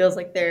 it feels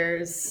like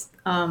there's,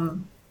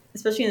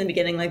 especially in the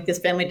beginning, like this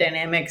family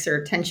dynamics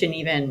or tension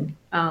even.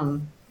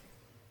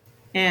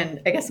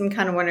 And I guess I'm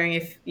kind of wondering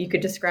if you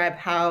could describe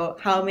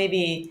how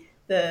maybe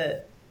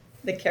the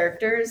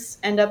characters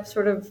end up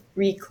sort of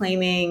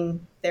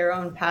reclaiming their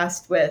own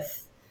past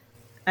with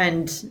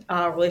and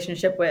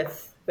relationship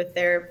with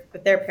their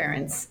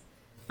parents,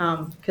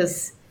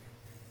 because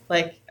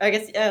like I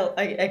guess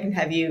I can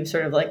have you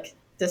sort of like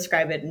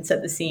describe it and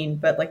set the scene,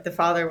 but like the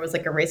father was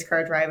like a race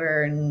car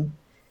driver and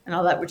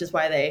all that, which is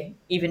why they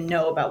even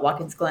know about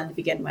Watkins Glen to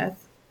begin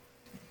with.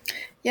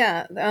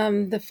 yeah,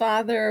 the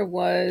father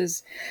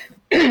was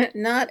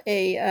not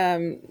he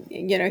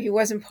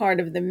wasn't part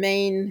of the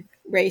main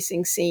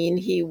racing scene.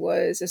 He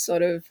was a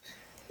sort of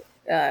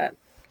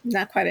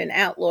not quite an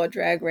outlaw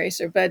drag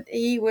racer, but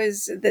he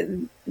was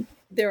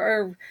there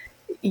are,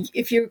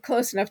 if you're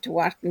close enough to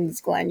Watkins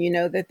Glen, you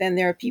know that then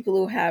there are people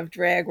who have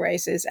drag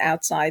races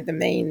outside the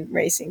main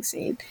racing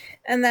scene.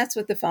 And that's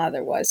what the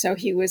father was. So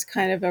he was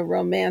kind of a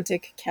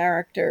romantic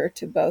character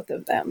to both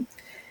of them.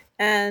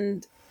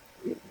 And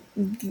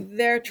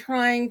they're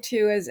trying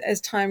to, as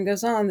time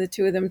goes on, the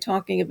two of them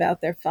talking about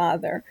their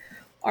father,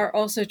 are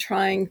also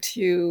trying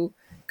to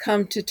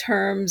come to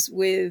terms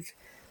with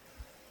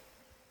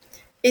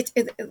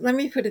let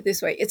me put it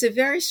this way. It's a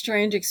very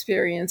strange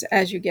experience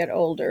as you get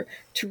older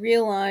to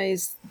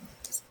realize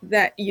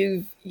that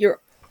you've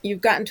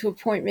gotten to a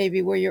point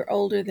maybe where you're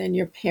older than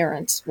your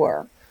parents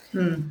were.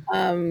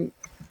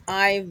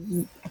 My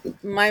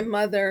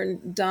mother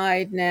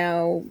died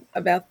now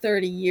about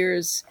 30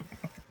 years.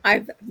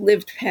 I've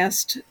lived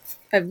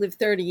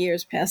 30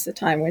 years past the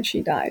time when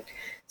she died.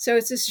 So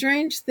it's a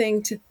strange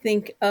thing to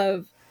think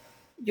of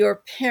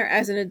your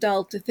as an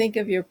adult, to think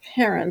of your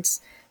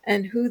parents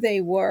and who they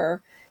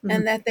were,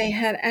 and that they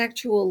had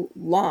actual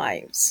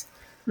lives,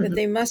 that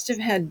they must have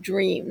had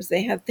dreams.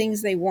 They had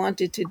things they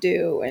wanted to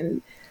do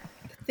and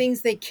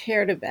things they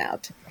cared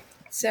about.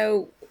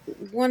 So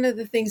one of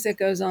the things that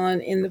goes on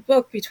in the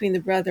book between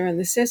the brother and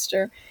the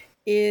sister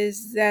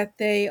is that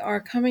they are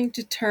coming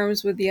to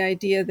terms with the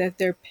idea that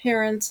their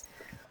parents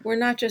were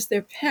not just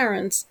their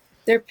parents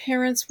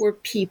were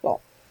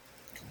people.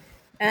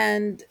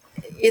 And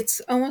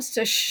it's almost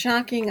a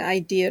shocking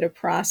idea to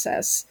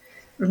process,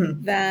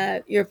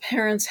 that your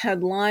parents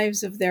had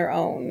lives of their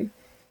own,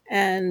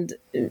 and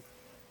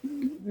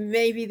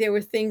maybe there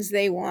were things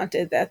they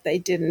wanted that they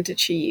didn't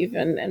achieve,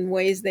 and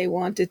ways they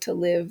wanted to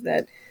live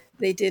that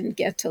they didn't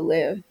get to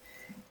live.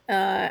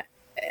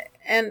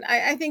 And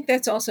I think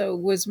that's also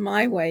was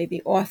my way,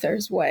 the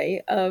author's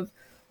way of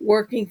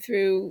working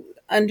through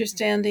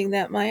understanding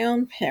that my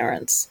own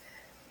parents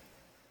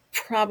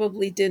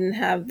probably didn't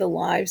have the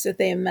lives that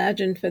they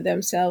imagined for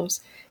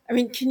themselves. I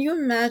mean, can you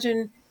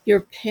imagine your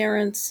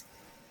parents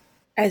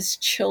as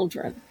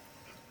children?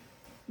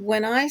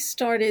 When I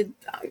started,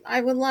 I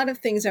have a lot of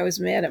things I was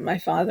mad at my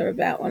father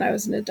about when I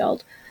was an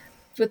adult,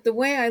 but the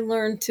way I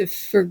learned to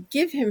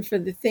forgive him for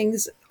the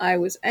things I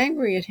was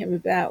angry at him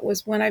about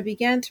was when I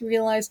began to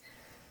realize,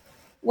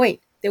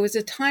 wait, there was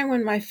a time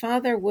when my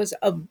father was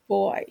a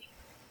boy.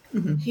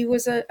 He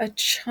was a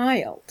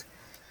child.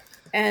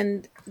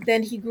 And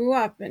then he grew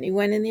up and he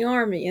went in the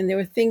army, and there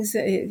were things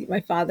that my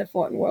father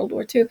fought in World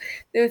War II.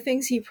 There were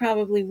things he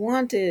probably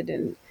wanted.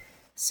 And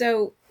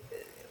so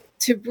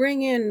to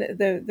bring in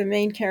the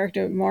main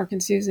character, Mark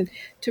and Susan,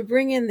 to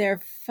bring in their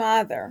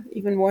father,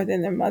 even more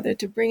than their mother,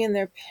 to bring in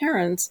their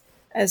parents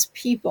as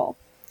people,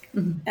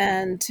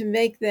 and to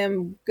make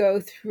them go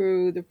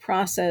through the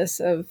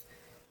process of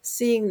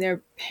seeing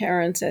their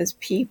parents as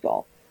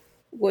people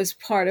was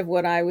part of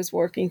what I was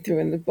working through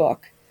in the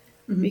book.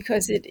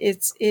 Because it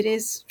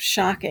is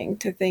shocking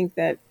to think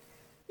that,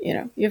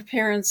 your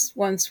parents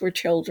once were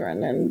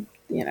children, and,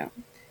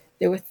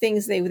 there were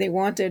things they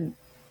wanted.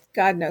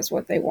 God knows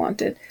what they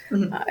wanted.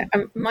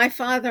 My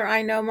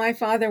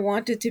father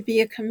wanted to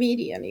be a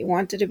comedian. He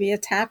wanted to be a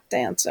tap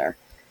dancer.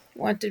 He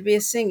wanted to be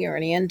a singer,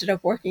 and he ended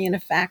up working in a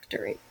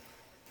factory.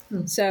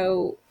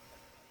 So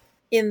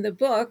in the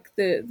book,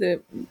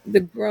 the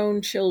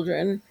grown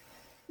children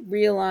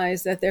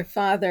realize that their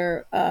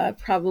father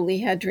probably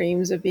had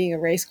dreams of being a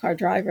race car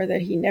driver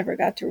that he never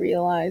got to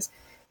realize.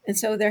 And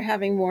so they're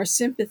having more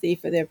sympathy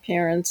for their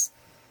parents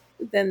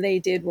than they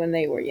did when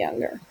they were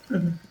younger.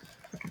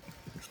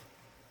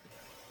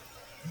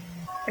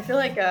 I feel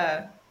like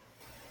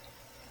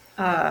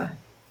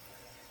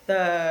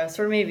the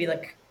sort of maybe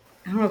like,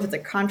 I don't know if it's a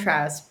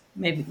contrast,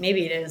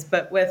 maybe it is,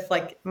 but with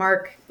like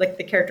Mark, like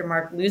the character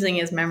Mark losing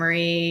his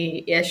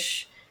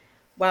memory-ish,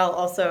 while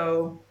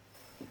also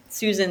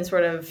Susan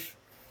sort of,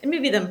 and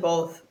maybe them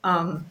both,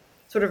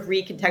 sort of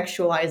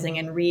recontextualizing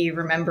and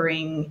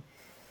re-remembering,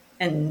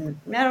 and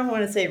I don't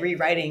want to say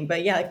rewriting,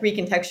 but yeah, like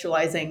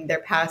recontextualizing their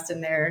past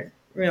and their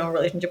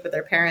relationship with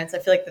their parents. I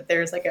feel like that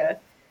there's like a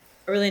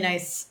really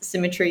nice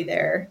symmetry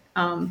there,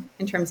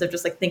 in terms of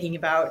just like thinking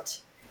about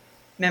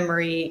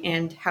memory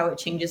and how it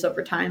changes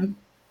over time?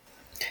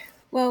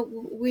 Well,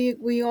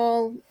 we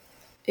all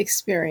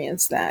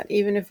experience that,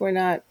 even if we're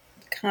not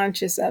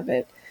conscious of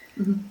it.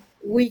 Mm-hmm.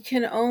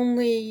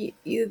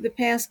 The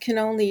past can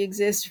only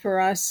exist for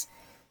us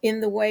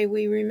in the way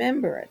we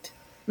remember it.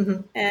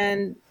 Mm-hmm.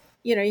 And,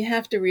 you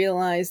have to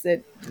realize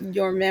that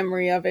your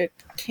memory of it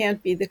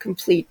can't be the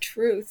complete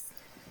truth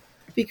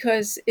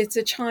because it's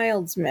a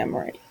child's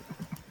memory.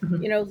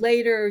 Mm-hmm.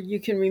 Later you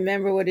can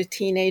remember what a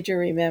teenager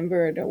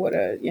remembered or what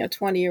a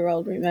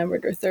 20-year-old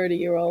remembered or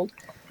 30-year-old.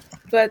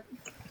 But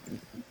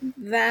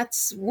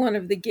that's one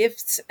of the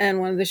gifts and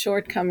one of the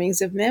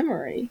shortcomings of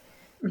memory,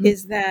 Mm-hmm.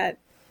 is that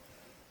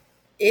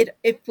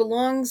it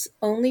belongs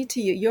only to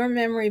you. Your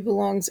memory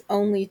belongs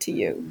only to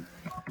you.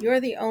 You're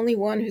the only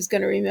one who's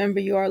going to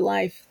remember your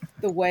life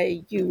the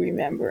way you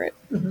remember it.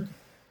 Mm-hmm.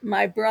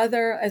 My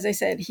brother, as I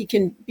said, he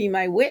can be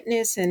my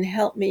witness and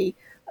help me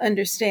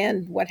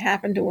understand what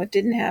happened and what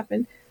didn't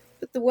happen.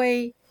 But the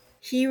way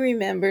he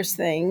remembers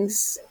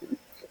things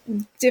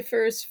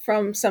differs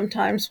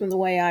sometimes from the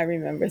way I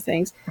remember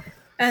things.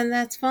 And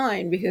that's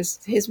fine because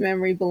his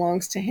memory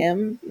belongs to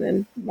him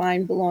and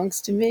mine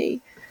belongs to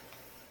me.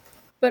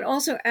 But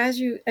also, as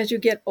you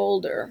get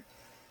older,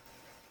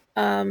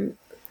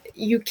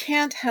 you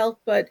can't help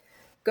but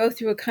go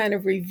through a kind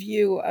of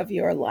review of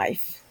your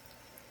life,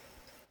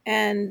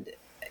 and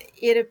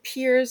it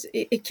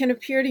can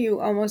appear to you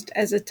almost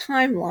as a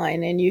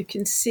timeline, and you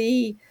can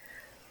see,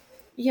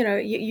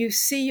 you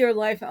see your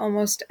life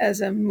almost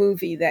as a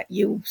movie that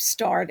you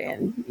starred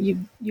in.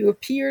 You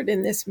appeared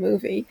in this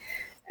movie,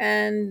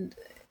 and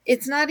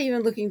it's not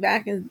even looking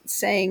back and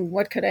saying,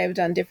 what could I have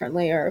done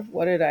differently or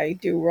what did I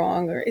do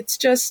wrong? Or it's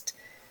just,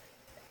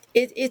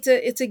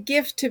 it's a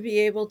gift to be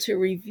able to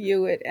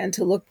review it and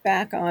to look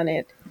back on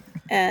it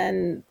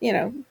and,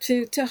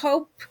 to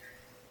hope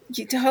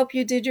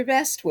you did your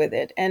best with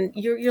it. And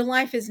your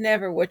life is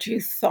never what you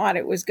thought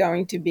it was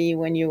going to be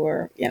when you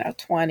were,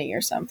 20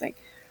 or something.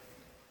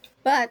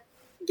 But,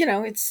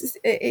 that's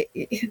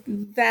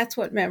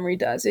what memory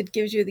does. It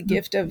gives you the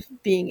gift of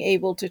being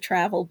able to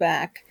travel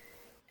back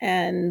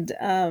and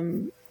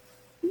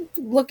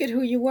look at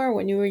who you were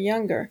when you were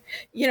younger.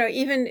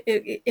 Even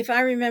if I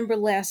remember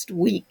last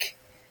week,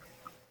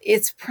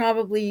 it's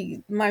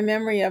probably, my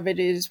memory of it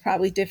is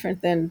probably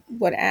different than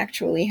what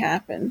actually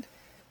happened.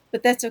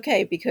 But that's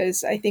okay,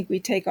 because I think we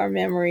take our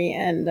memory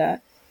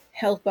and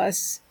help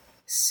us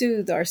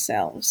soothe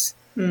ourselves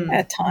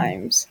at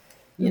times.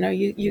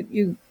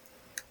 You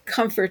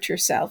comfort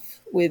yourself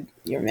with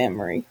your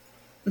memory.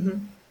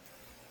 Mm-hmm.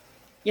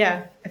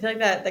 Yeah, I feel like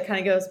that kind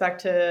of goes back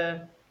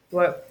to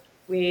what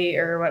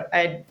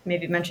I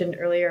maybe mentioned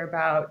earlier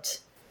about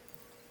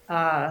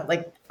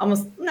like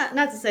almost not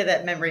to say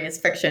that memory is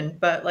fiction,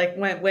 but like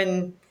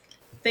when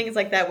things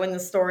like that, when the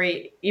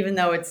story, even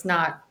though it's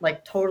not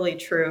like totally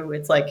true,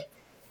 it's like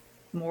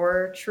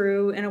more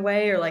true in a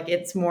way, or like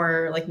it's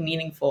more like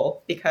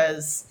meaningful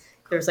because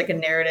there's like a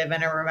narrative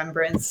and a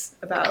remembrance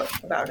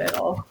about it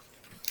all.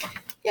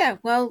 Yeah,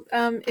 well,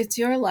 it's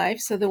your life,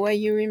 so the way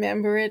you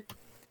remember it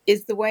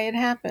is the way it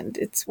happened.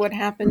 It's what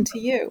happened to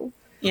you.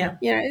 Yeah.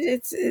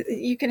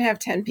 You can have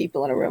 10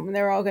 people in a room and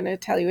they're all going to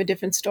tell you a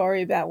different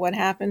story about what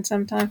happened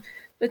sometime,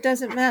 but it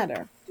doesn't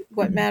matter.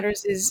 What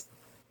matters is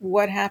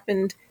what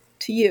happened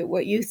to you,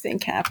 what you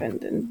think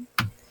happened. And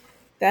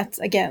that's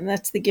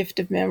the gift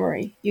of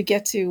memory. You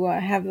get to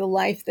have the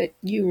life that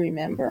you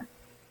remember.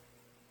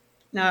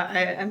 Now,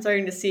 I'm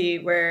starting to see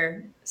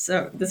where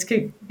this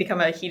could become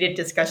a heated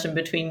discussion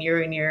between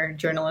you and your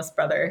journalist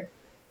brother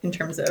in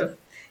terms of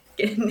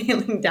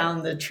nailing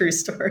down the true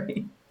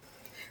story.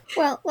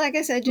 Well, like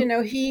I said,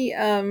 he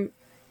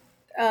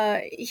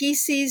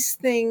sees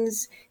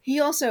things.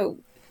 He also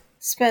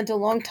spent a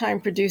long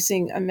time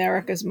producing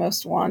America's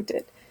Most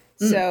Wanted.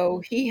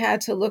 So he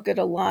had to look at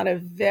a lot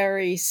of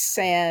very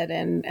sad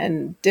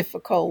and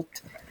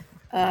difficult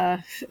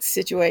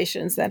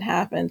situations that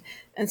happened.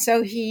 And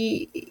so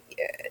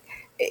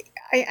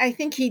I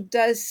think he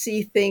does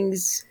see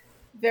things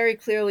very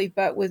clearly,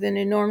 but with an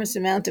enormous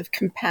amount of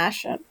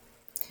compassion.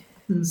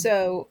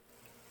 So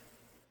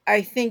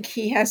I think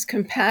he has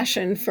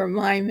compassion for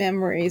my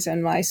memories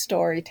and my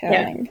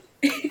storytelling.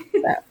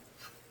 Yeah.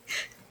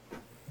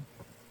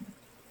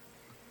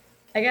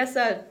 I guess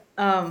that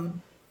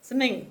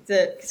something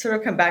to sort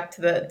of come back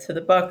to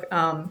the book,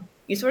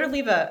 you sort of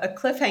leave a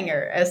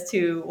cliffhanger as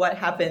to what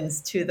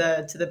happens to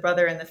the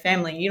brother and the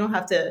family. You don't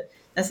have to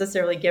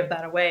necessarily give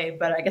that away,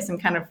 but I guess I'm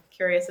kind of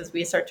curious as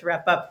we start to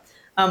wrap up,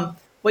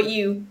 what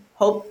you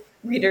hope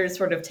readers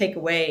sort of take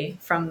away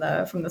from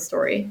the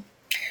story.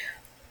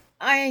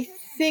 I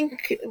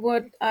think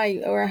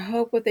I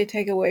hope what they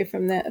take away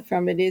from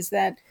it is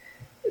that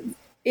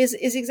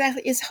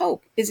is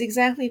hope, is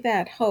exactly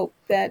that hope,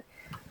 that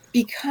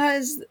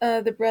because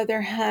the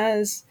brother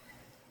has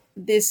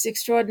this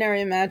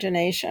extraordinary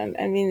imagination.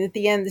 I mean, at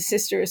the end, the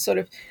sister is sort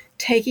of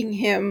taking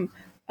him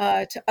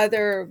to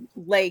other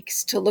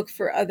lakes to look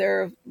for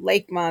other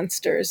lake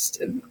monsters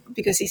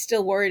because he's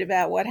still worried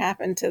about what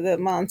happened to the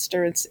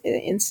monster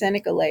in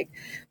Seneca Lake.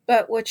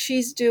 But what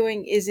she's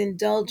doing is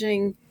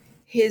indulging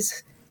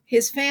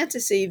his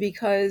fantasy,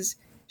 because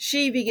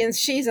she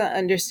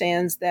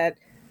understands that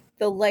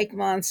the lake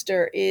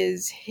monster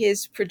is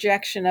his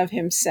projection of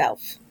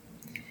himself.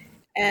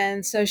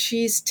 And so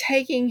she's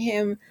taking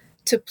him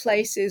to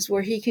places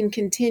where he can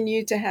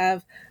continue to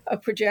have a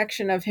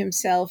projection of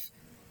himself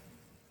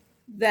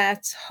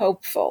that's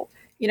hopeful.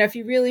 If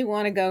you really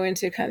want to go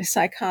into kind of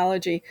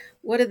psychology,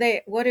 what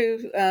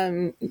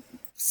do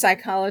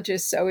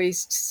psychologists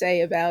always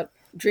say about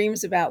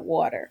dreams about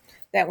water?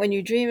 That when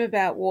you dream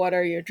about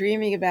water, you're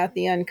dreaming about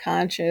the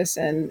unconscious,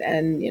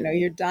 and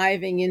you're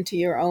diving into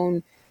your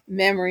own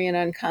memory and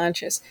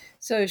unconscious.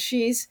 So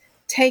she's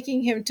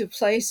taking him to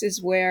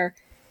places where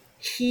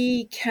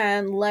he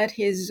can let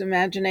his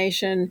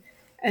imagination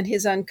and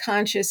his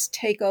unconscious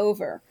take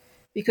over,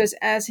 because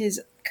as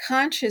his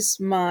conscious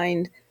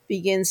mind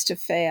begins to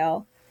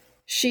fail,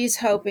 she's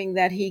hoping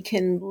that he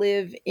can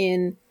live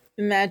in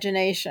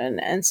imagination,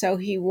 and so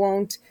he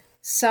won't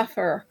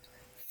suffer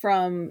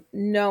from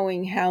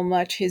knowing how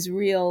much his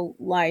real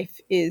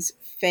life is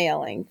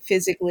failing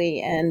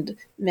physically and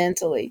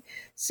mentally.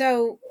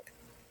 So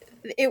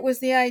it was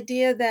the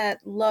idea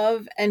that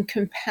love and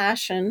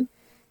compassion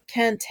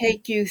can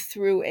take you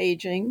through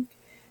aging,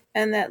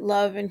 and that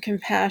love and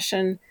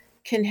compassion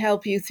can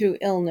help you through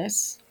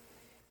illness,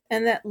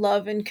 and that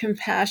love and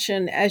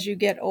compassion as you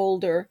get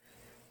older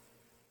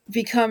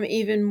become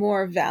even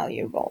more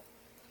valuable.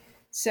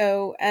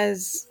 So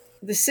as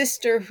the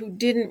sister who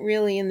didn't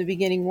really in the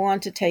beginning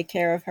want to take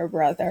care of her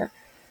brother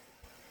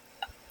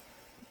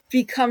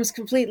becomes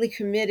completely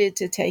committed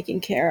to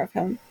taking care of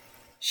him,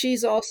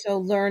 she's also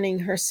learning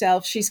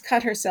herself. She's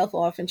cut herself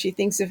off, and she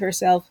thinks of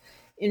herself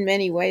in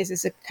many ways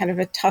as a kind of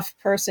a tough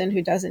person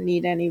who doesn't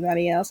need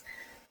anybody else.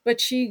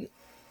 But she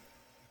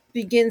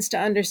begins to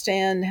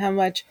understand how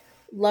much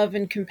love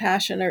and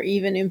compassion are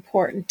even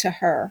important to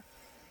her.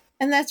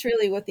 And that's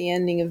really what the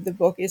ending of the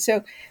book is.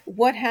 So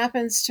what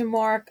happens to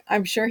Mark?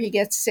 I'm sure he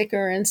gets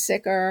sicker and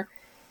sicker.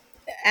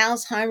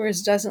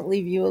 Alzheimer's doesn't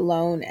leave you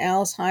alone.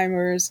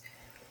 Alzheimer's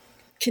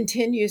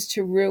continues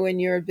to ruin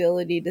your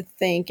ability to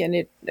think, and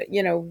it,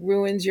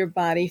 ruins your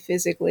body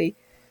physically.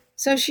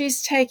 So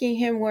she's taking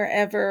him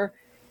wherever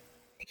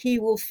he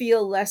will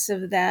feel less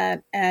of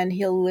that, and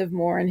he'll live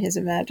more in his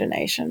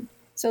imagination.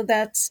 So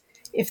that's,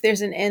 if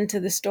there's an end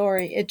to the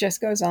story, it just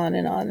goes on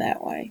and on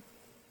that way.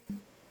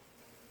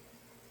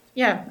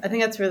 Yeah, I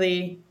think that's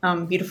really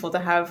beautiful to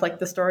have like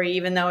the story,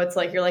 even though it's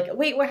like, you're like,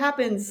 wait, what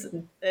happens?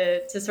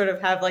 To sort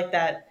of have like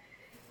that,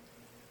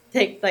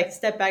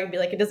 step back and be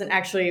like, it doesn't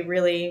actually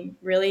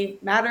really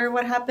matter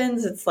what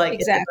happens. It's like,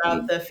 Exactly. It's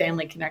about the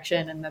family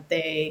connection, and that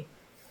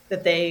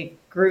they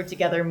grew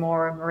together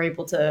more and were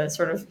able to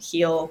sort of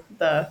heal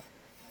the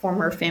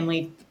former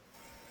family.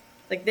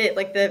 Like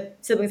the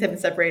siblings have been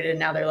separated, and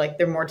now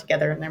they're more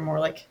together, and they're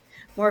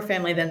more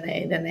family than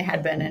they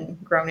had been,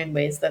 and grown in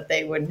ways that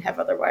they wouldn't have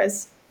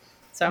otherwise.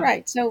 So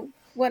Right. So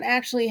what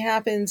actually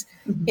happens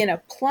in a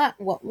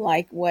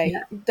plot-like way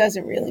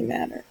doesn't really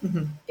matter.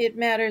 It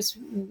matters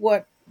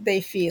what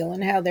they feel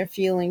and how their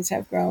feelings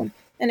have grown.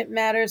 And it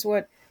matters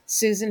what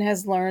Susan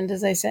has learned,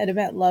 as I said,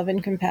 about love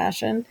and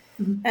compassion.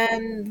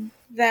 And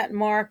that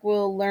Mark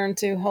will learn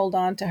to hold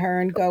on to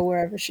her and go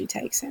wherever she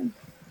takes him.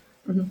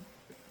 So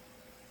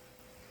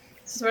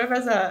sort of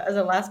as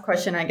a last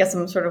question, I guess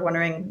I'm sort of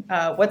wondering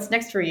what's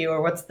next for you,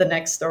 or what's the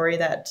next story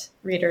that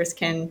readers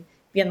can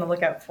be on the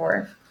lookout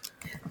for?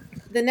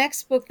 The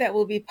next book that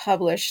will be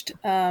published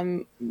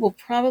will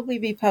probably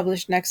be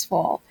published next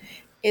fall.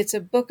 It's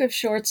a book of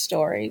short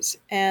stories,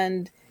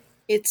 and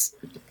it's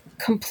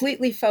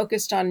completely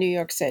focused on New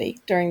York City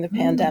during the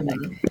pandemic.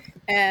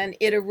 And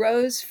it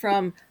arose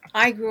from,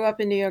 I grew up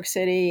in New York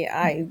City.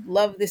 I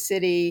love the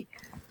city.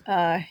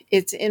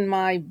 It's in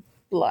my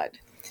blood.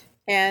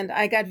 And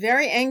I got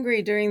very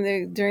angry during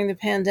the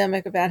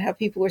pandemic about how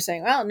people were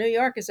saying, well, New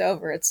York is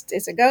over.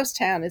 It's a ghost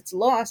town. It's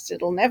lost.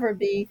 It'll never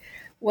be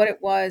what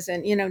it was.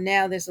 And,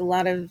 now there's a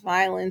lot of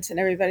violence, and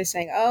everybody's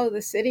saying, oh,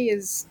 the city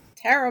is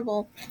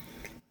terrible.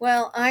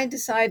 Well, I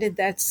decided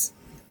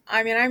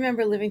I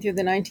remember living through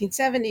the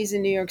 1970s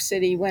in New York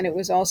City, when it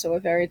was also a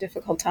very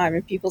difficult time,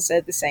 and people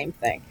said the same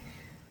thing.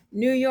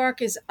 New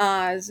York is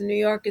Oz. New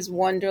York is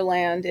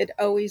Wonderland. It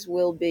always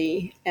will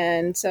be.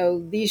 And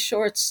so these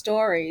short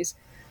stories,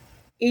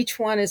 each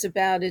one is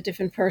about a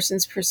different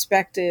person's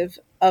perspective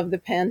of the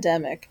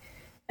pandemic.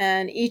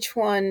 And each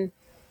one,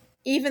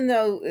 even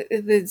though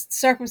the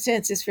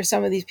circumstances for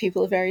some of these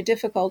people are very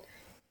difficult,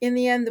 in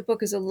the end, the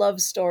book is a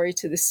love story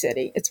to the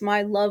city. It's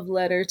my love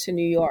letter to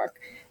New York.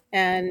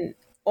 And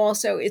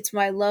also, it's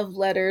my love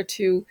letter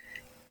to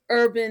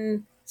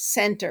urban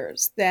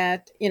centers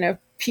that,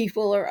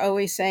 people are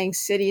always saying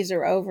cities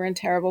are over and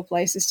terrible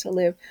places to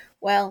live.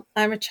 Well,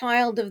 I'm a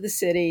child of the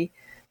city,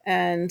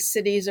 and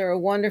cities are a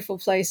wonderful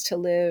place to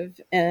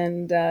live.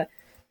 And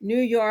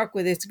New York,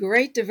 with its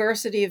great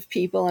diversity of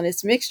people and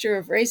its mixture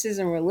of races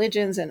and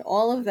religions and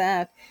all of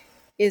that,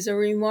 is a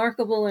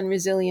remarkable and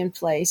resilient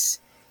place.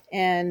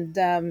 And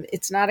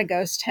it's not a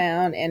ghost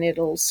town, and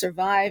it'll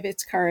survive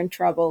its current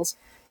troubles.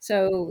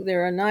 So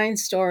there are 9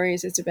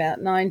 stories. It's about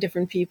 9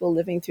 different people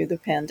living through the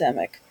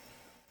pandemic.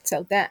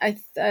 So that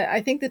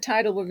I think the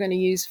title we're going to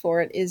use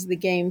for it is The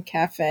Game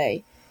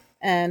Cafe,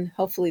 and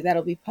hopefully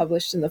that'll be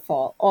published in the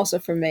fall, also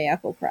from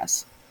Mayapple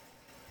Press.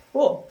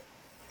 Cool.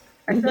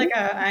 I feel like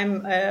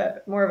I'm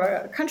more of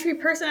a country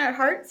person at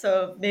heart,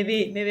 so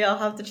maybe I'll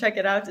have to check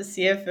it out to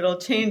see if it'll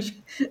change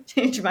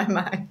my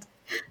mind.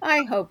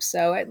 I hope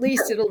so. At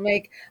least it'll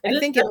make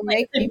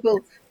people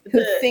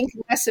who think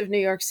less of New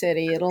York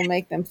City, it'll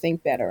make them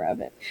think better of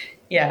it.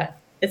 Yeah,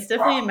 it's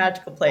definitely a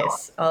magical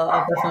place.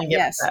 I'll definitely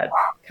get that.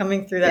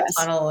 Coming through that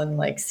tunnel and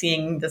like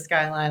seeing the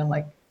skyline, I'm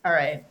like, all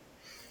right,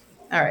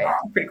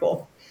 pretty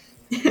cool.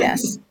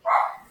 Yes.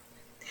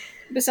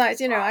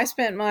 Besides, I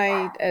spent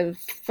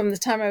from the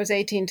time I was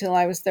 18 till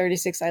I was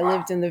 36, I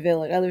lived in the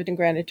village. I lived in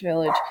Greenwich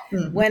Village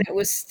when it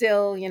was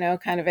still,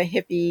 kind of a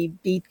hippie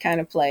beat kind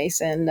of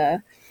place.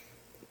 And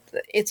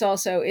it's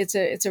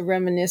a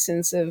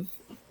reminiscence of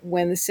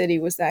when the city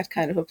was that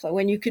kind of a place,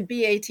 when you could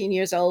be 18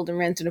 years old and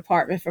rent an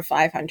apartment for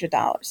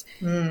 $500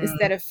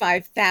 instead of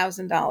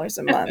 $5,000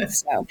 a month.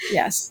 So,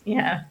 yes.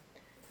 Yeah.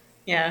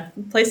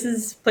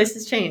 Places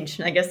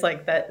change. I guess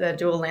like that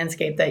dual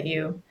landscape that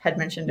you had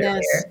mentioned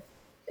earlier.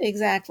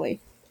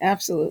 Exactly.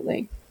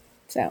 Absolutely.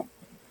 So.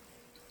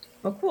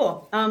 Well,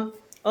 cool.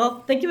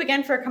 Well, thank you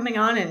again for coming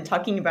on and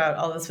talking about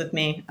all this with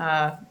me.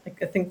 I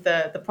think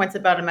the points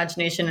about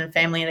imagination and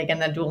family, and again,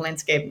 that dual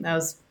landscape, that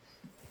was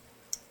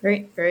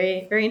very,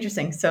 very, very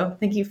interesting. So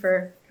thank you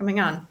for coming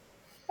on.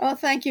 Oh,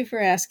 thank you for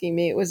asking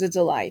me. It was a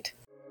delight.